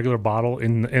a regular bottle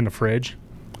in the fridge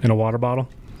in a water bottle.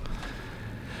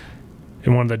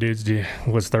 And one of the dudes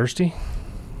was thirsty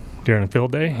during a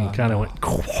field day and kind of went.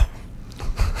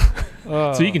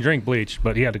 So you can drink bleach,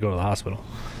 but he had to go to the hospital.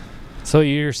 So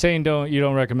you're saying you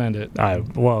don't recommend it?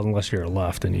 Well, unless you're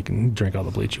left, then you can drink all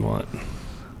the bleach you want.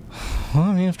 Well,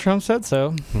 I mean, if Trump said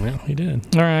so. Well, he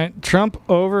did. All right. Trump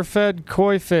overfed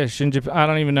koi fish in Japan. I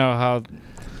don't even know how.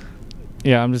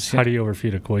 Yeah, I'm just. How do you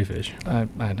overfeed a koi fish? I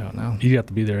don't know. You have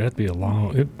to be there. It has to be a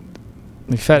long.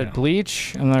 They fed it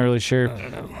bleach. I'm not really sure. I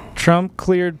don't know. Trump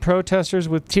cleared protesters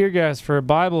with tear gas for a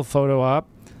Bible photo op.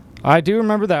 I do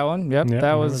remember that one. Yep,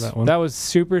 that was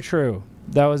super true.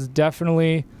 That was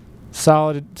definitely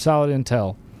solid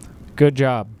intel. Good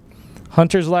job.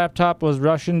 Hunter's laptop was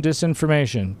Russian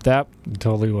disinformation. That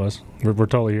totally was. We're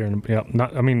totally hearing. Yeah,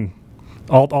 I mean,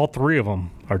 all three of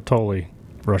them are totally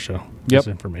Russia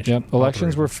disinformation. Yep.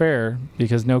 Elections were fair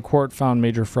because no court found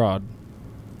major fraud.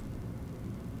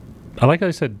 I like how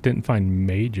they said didn't find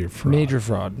major fraud. Major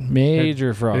fraud.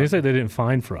 Major fraud. They said they didn't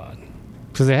find fraud.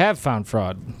 Because they have found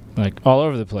fraud, like all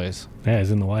over the place. Yeah, it's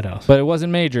in the White House. But it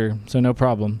wasn't major, so no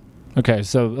problem. Okay,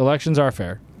 so elections are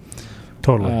fair.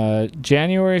 Totally.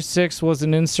 January 6th was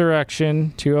an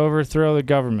insurrection to overthrow the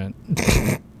government.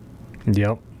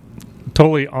 Yep.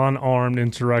 Totally unarmed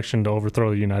insurrection to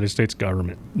overthrow the United States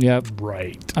government. Yep.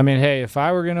 Right. I mean, hey, if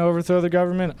I were going to overthrow the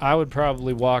government, I would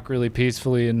probably walk really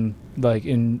peacefully and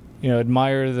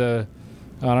admire the.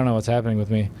 I don't know what's happening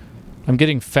with me. I'm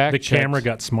getting fact checked. The camera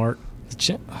got smart.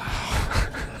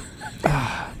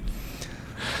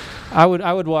 I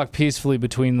would walk peacefully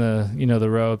between the the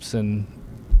ropes and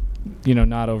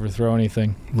not overthrow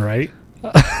anything. Right.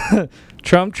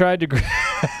 Trump tried to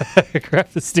grab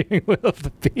the steering wheel of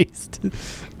the beast.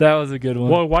 That was a good one.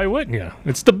 Well, why wouldn't you?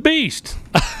 It's the beast.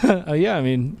 Yeah, I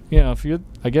mean, if you're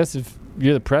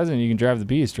the president, you can drive the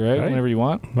beast, right? Whenever you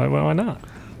want. Why not?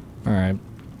 All right.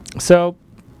 So,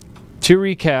 to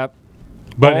recap,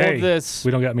 but all hey, of this,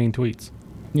 we don't got mean tweets.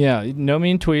 Yeah, no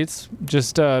mean tweets.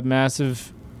 Just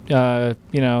massive,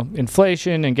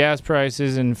 inflation and gas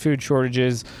prices and food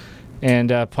shortages,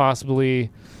 and possibly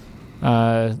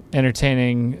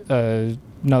entertaining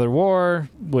another war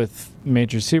with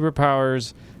major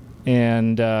superpowers,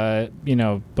 and a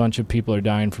bunch of people are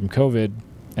dying from COVID,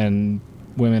 and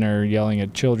women are yelling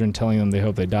at children, telling them they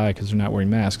hope they die because they're not wearing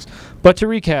masks. But to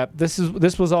recap, this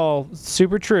was all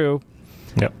super true.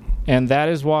 Yep. And that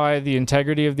is why the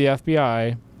integrity of the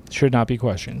FBI should not be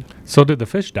questioned. So did the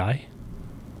fish die?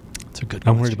 That's a good question.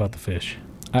 I'm worried about the fish.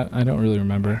 I don't really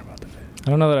remember. I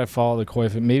don't know that I follow the koi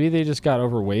fish. Maybe they just got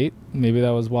overweight. Maybe that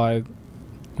was why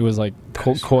it was like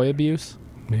koi abuse.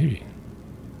 Maybe.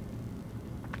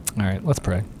 All right, let's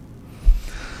pray.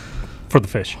 For the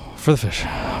fish. For the fish.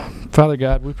 Father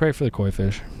God, we pray for the koi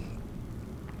fish.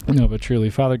 No, but truly,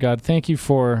 Father God, thank you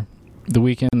for the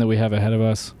weekend that we have ahead of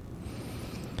us.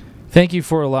 Thank you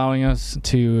for allowing us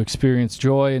to experience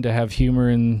joy and to have humor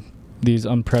in these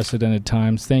unprecedented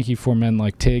times. Thank you for men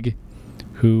like Tig,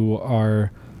 who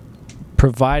are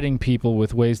providing people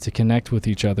with ways to connect with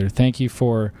each other. Thank you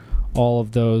for all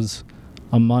of those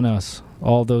among us,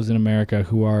 all those in America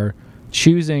who are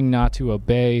choosing not to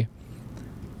obey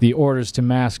the orders to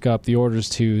mask up, the orders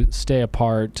to stay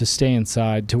apart, to stay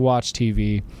inside, to watch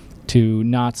TV, to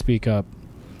not speak up.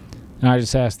 And I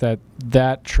just ask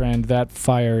that trend, that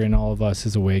fire in all of us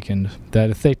is awakened.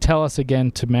 That if they tell us again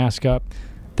to mask up,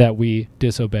 that we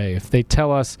disobey. If they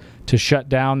tell us to shut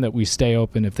down, that we stay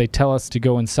open. If they tell us to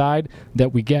go inside,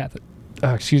 that we gather.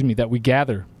 That we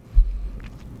gather.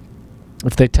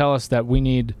 If they tell us that we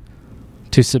need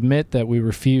to submit, that we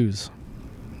refuse.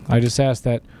 I just ask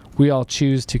that we all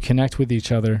choose to connect with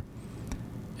each other,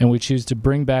 and we choose to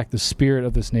bring back the spirit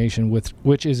of this nation,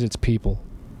 which is its people.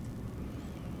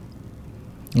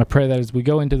 I pray that as we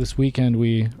go into this weekend,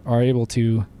 we are able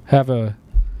to have a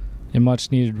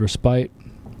much-needed respite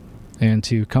and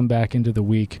to come back into the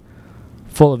week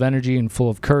full of energy and full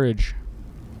of courage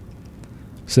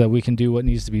so that we can do what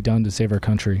needs to be done to save our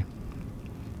country.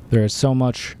 There is so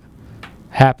much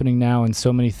happening now and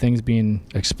so many things being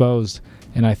exposed,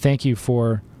 and I thank you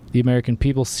for the American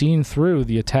people seeing through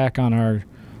the attack on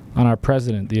our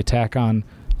president, the attack on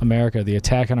America, the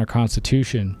attack on our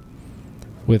Constitution,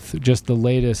 with just the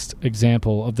latest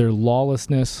example of their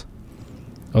lawlessness,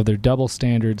 of their double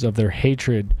standards, of their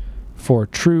hatred for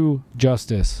true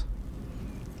justice,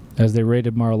 as they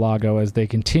raided Mar-a-Lago, as they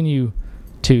continue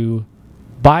to,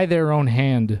 by their own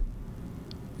hand,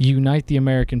 unite the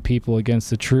American people against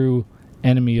the true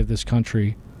enemy of this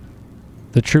country,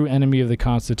 the true enemy of the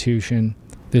Constitution,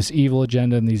 this evil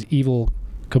agenda and these evil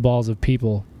cabals of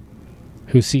people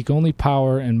who seek only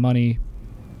power and money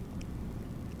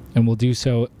and will do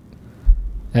so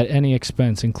at any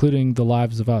expense, including the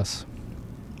lives of us.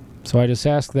 So I just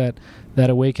ask that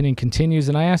awakening continues,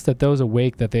 and I ask that those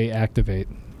awake, that they activate,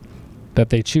 that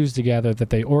they choose to gather, that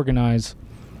they organize,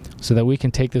 so that we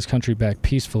can take this country back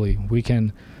peacefully. We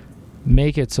can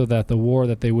make it so that the war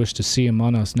that they wish to see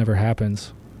among us never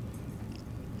happens,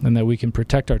 and that we can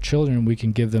protect our children and we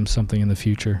can give them something in the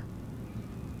future.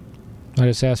 I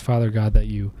just ask, Father God, that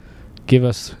you give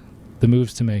us the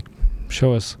moves to make.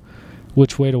 Show us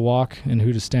which way to walk and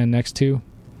who to stand next to.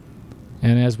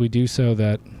 And as we do so,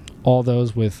 that all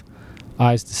those with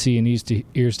eyes to see and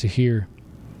ears to hear,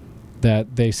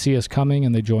 that they see us coming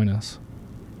and they join us.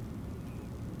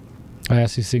 I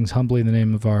ask these things humbly in the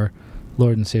name of our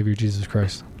Lord and Savior, Jesus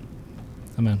Christ.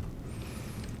 Amen.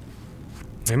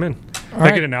 Amen. All Can I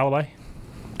right. get an alibi?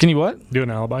 Can you what? Do an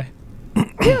alibi?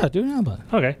 Yeah, do an alibi.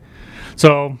 Okay.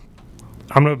 So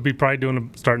I'm going to be probably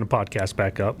starting a podcast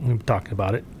back up. I'm talking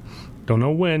about it. Don't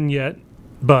know when yet,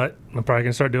 but I'm probably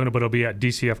going to start doing it, but it'll be at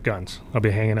DCF Guns. I'll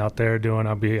be hanging out there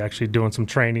I'll be actually doing some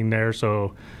training there.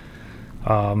 So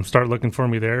start looking for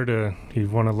me there if you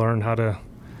want to learn how to,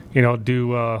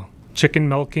 do chicken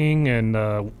milking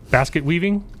and basket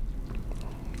weaving.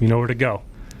 You know where to go.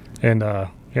 And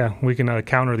we can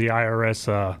counter the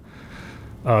IRS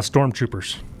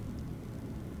stormtroopers.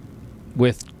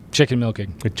 With chicken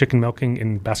milking. With chicken milking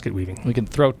and basket weaving. We can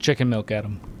throw chicken milk at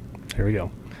them. There we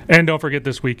go. And don't forget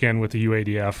this weekend with the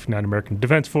UADF, United American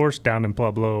Defense Force, down in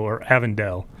Pueblo or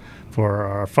Avondale for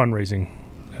our fundraising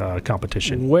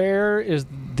competition. Where is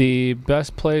the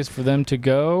best place for them to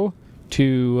go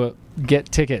to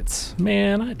get tickets?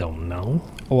 Man, I don't know.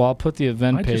 Well, I'll put the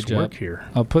event page just up. work here.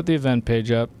 I'll put the event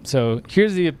page up. So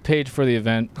here's the page for the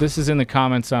event. This is in the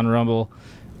comments on Rumble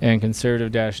and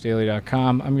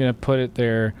conservative-daily.com. I'm going to put it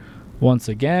there once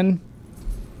again.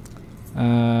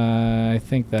 I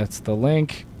think that's the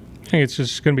link. I think it's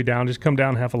just going to be down. Just come down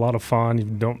and have a lot of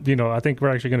fun. I think we're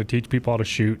actually going to teach people how to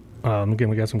shoot. Again,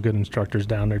 we got some good instructors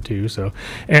down there too. So,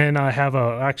 and I have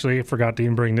actually I forgot to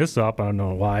even bring this up. I don't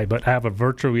know why, but I have a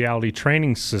virtual reality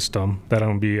training system that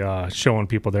I'm going to be showing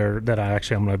people there. That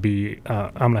I'm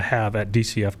going to have at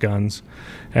DCF Guns,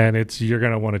 and you're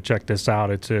going to want to check this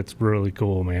out. It's really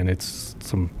cool, man. It's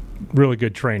some really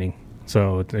good training.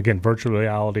 So again, virtual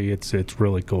reality. It's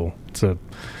really cool.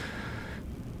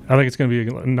 I think it's going to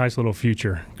be a nice little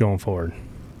future going forward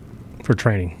for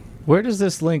training. Where does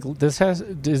this link? Is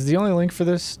the only link for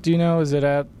this? Do you know? Is it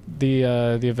at the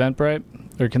Eventbrite,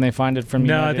 or can they find it from?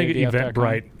 No, I think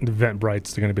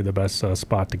Eventbrite's going to be the best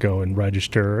spot to go and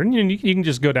register, and you can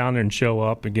just go down there and show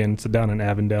up. Again, it's down in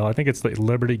Avondale. I think it's the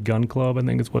Liberty Gun Club. I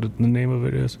think it's what the name of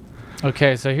it is.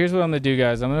 Okay, so here's what I'm going to do,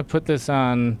 guys. I'm going to put this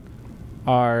on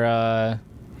our.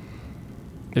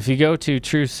 If you go to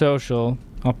True Social,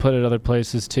 I'll put it other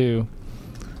places too.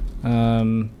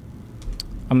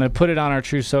 I'm going to put it on our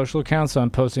True Social account, so I'm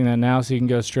posting that now, so you can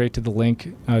go straight to the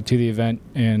link to the event,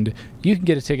 and you can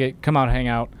get a ticket, come out, hang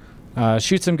out,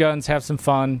 shoot some guns, have some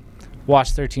fun,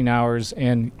 watch 13 hours,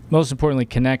 and most importantly,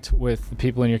 connect with the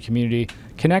people in your community.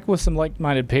 Connect with some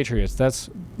like-minded patriots. That's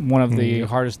one of the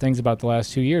hardest things about the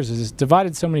last 2 years, is it's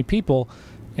divided so many people,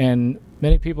 and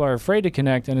many people are afraid to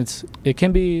connect, and it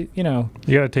can be, you got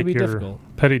to take your difficult.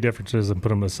 Petty differences and put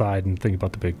them aside and think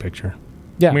about the big picture.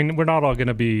 Yeah. I mean, we're not all going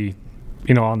to be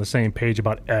on the same page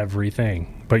about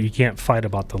everything, but you can't fight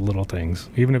about the little things.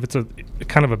 Even if it's a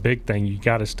kind of a big thing, you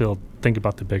got to still think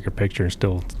about the bigger picture and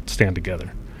still stand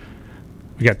together.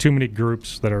 We got too many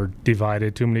groups that are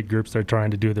divided, too many groups that are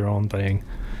trying to do their own thing.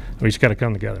 We just got to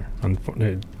come together.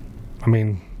 I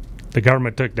mean, the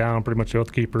government took down pretty much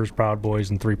Oath Keepers, Proud Boys,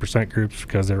 and 3% groups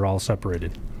because they're all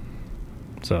separated.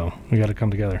 So we got to come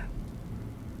together.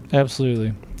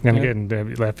 Absolutely. And again,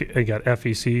 they got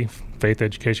FEC, Faith,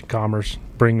 Education, Commerce,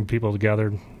 bringing people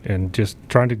together and just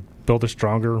trying to build a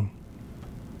stronger,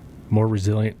 more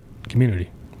resilient community.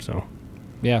 So,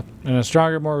 yeah, and a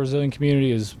stronger, more resilient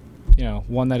community is,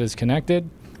 one that is connected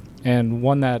and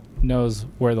one that knows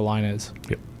where the line is.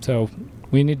 Yep. So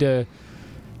we need to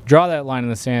draw that line in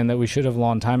the sand that we should have a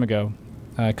long time ago,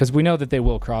 because we know that they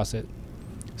will cross it.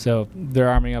 So they're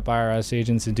arming up IRS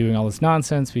agents and doing all this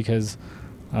nonsense because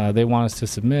they want us to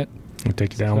submit. They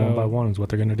take you down one by one is what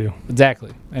they're going to do.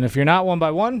 Exactly. And if you're not one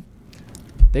by one,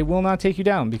 they will not take you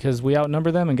down because we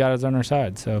outnumber them and God is on our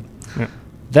side. So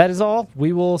that is all.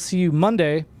 We will see you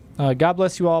Monday. God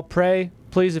bless you all. Pray.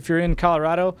 Please, if you're in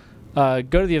Colorado, go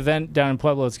to the event down in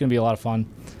Pueblo. It's going to be a lot of fun.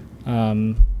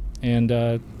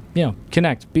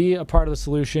 Connect. Be a part of the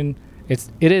solution.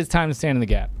 It is time to stand in the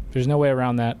gap. There's no way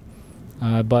around that.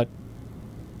 But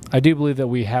I do believe that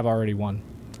we have already won.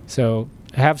 So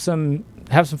have some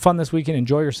have some fun this weekend.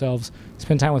 Enjoy yourselves.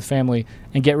 Spend time with family.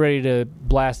 And get ready to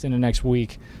blast into next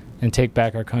week and take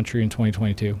back our country in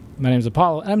 2022. My name is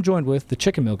Apollo, and I'm joined with the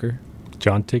chicken milker,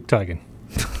 John Tiegen.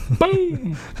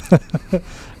 Boom! All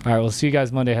right, we'll see you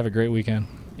guys Monday. Have a great weekend.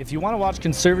 If you want to watch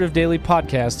Conservative Daily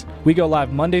Podcast, we go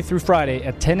live Monday through Friday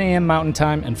at 10 a.m. Mountain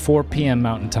Time and 4 p.m.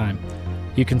 Mountain Time.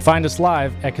 You can find us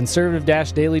live at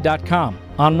conservative-daily.com,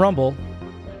 on Rumble,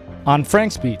 on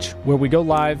Frank's Speech, where we go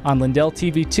live on Lindell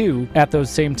TV 2 at those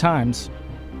same times,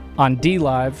 on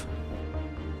D-Live,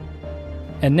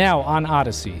 and now on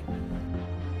Odyssey.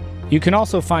 You can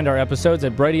also find our episodes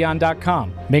at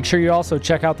Brighteon.com. Make sure you also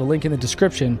check out the link in the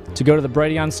description to go to the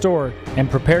Brighteon store and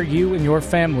prepare you and your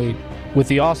family with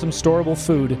the awesome storable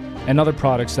food and other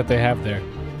products that they have there.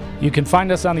 You can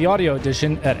find us on the audio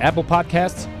edition at Apple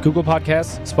Podcasts, Google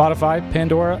Podcasts, Spotify,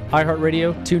 Pandora,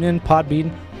 iHeartRadio, TuneIn,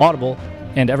 Podbean, Audible,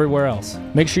 and everywhere else.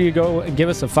 Make sure you go and give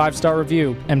us a 5-star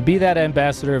review and be that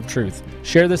ambassador of truth.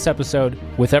 Share this episode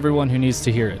with everyone who needs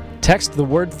to hear it. Text the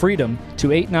word freedom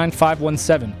to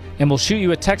 89517 and we'll shoot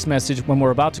you a text message when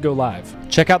we're about to go live.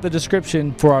 Check out the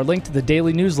description for our link to the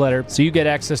daily newsletter so you get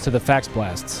access to the fax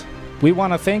blasts. We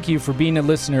want to thank you for being a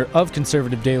listener of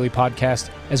Conservative Daily Podcast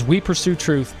as we pursue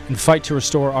truth and fight to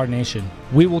restore our nation.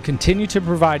 We will continue to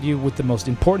provide you with the most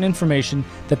important information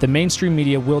that the mainstream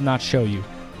media will not show you.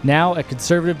 Now at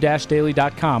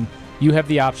conservative-daily.com, you have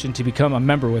the option to become a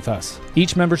member with us.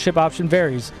 Each membership option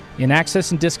varies in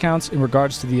access and discounts in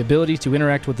regards to the ability to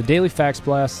interact with the daily fax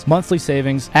blasts, monthly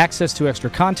savings, access to extra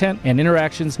content, and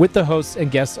interactions with the hosts and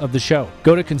guests of the show.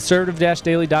 Go to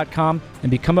conservative-daily.com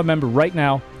and become a member right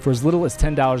now for as little as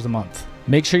 $10 a month.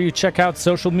 Make sure you check out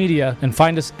social media and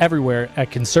find us everywhere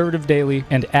at Conservative Daily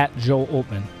and at Joel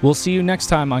Oltman. We'll see you next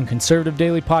time on Conservative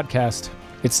Daily Podcast.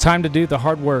 It's time to do the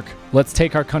hard work. Let's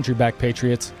take our country back,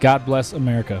 Patriots. God bless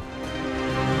America.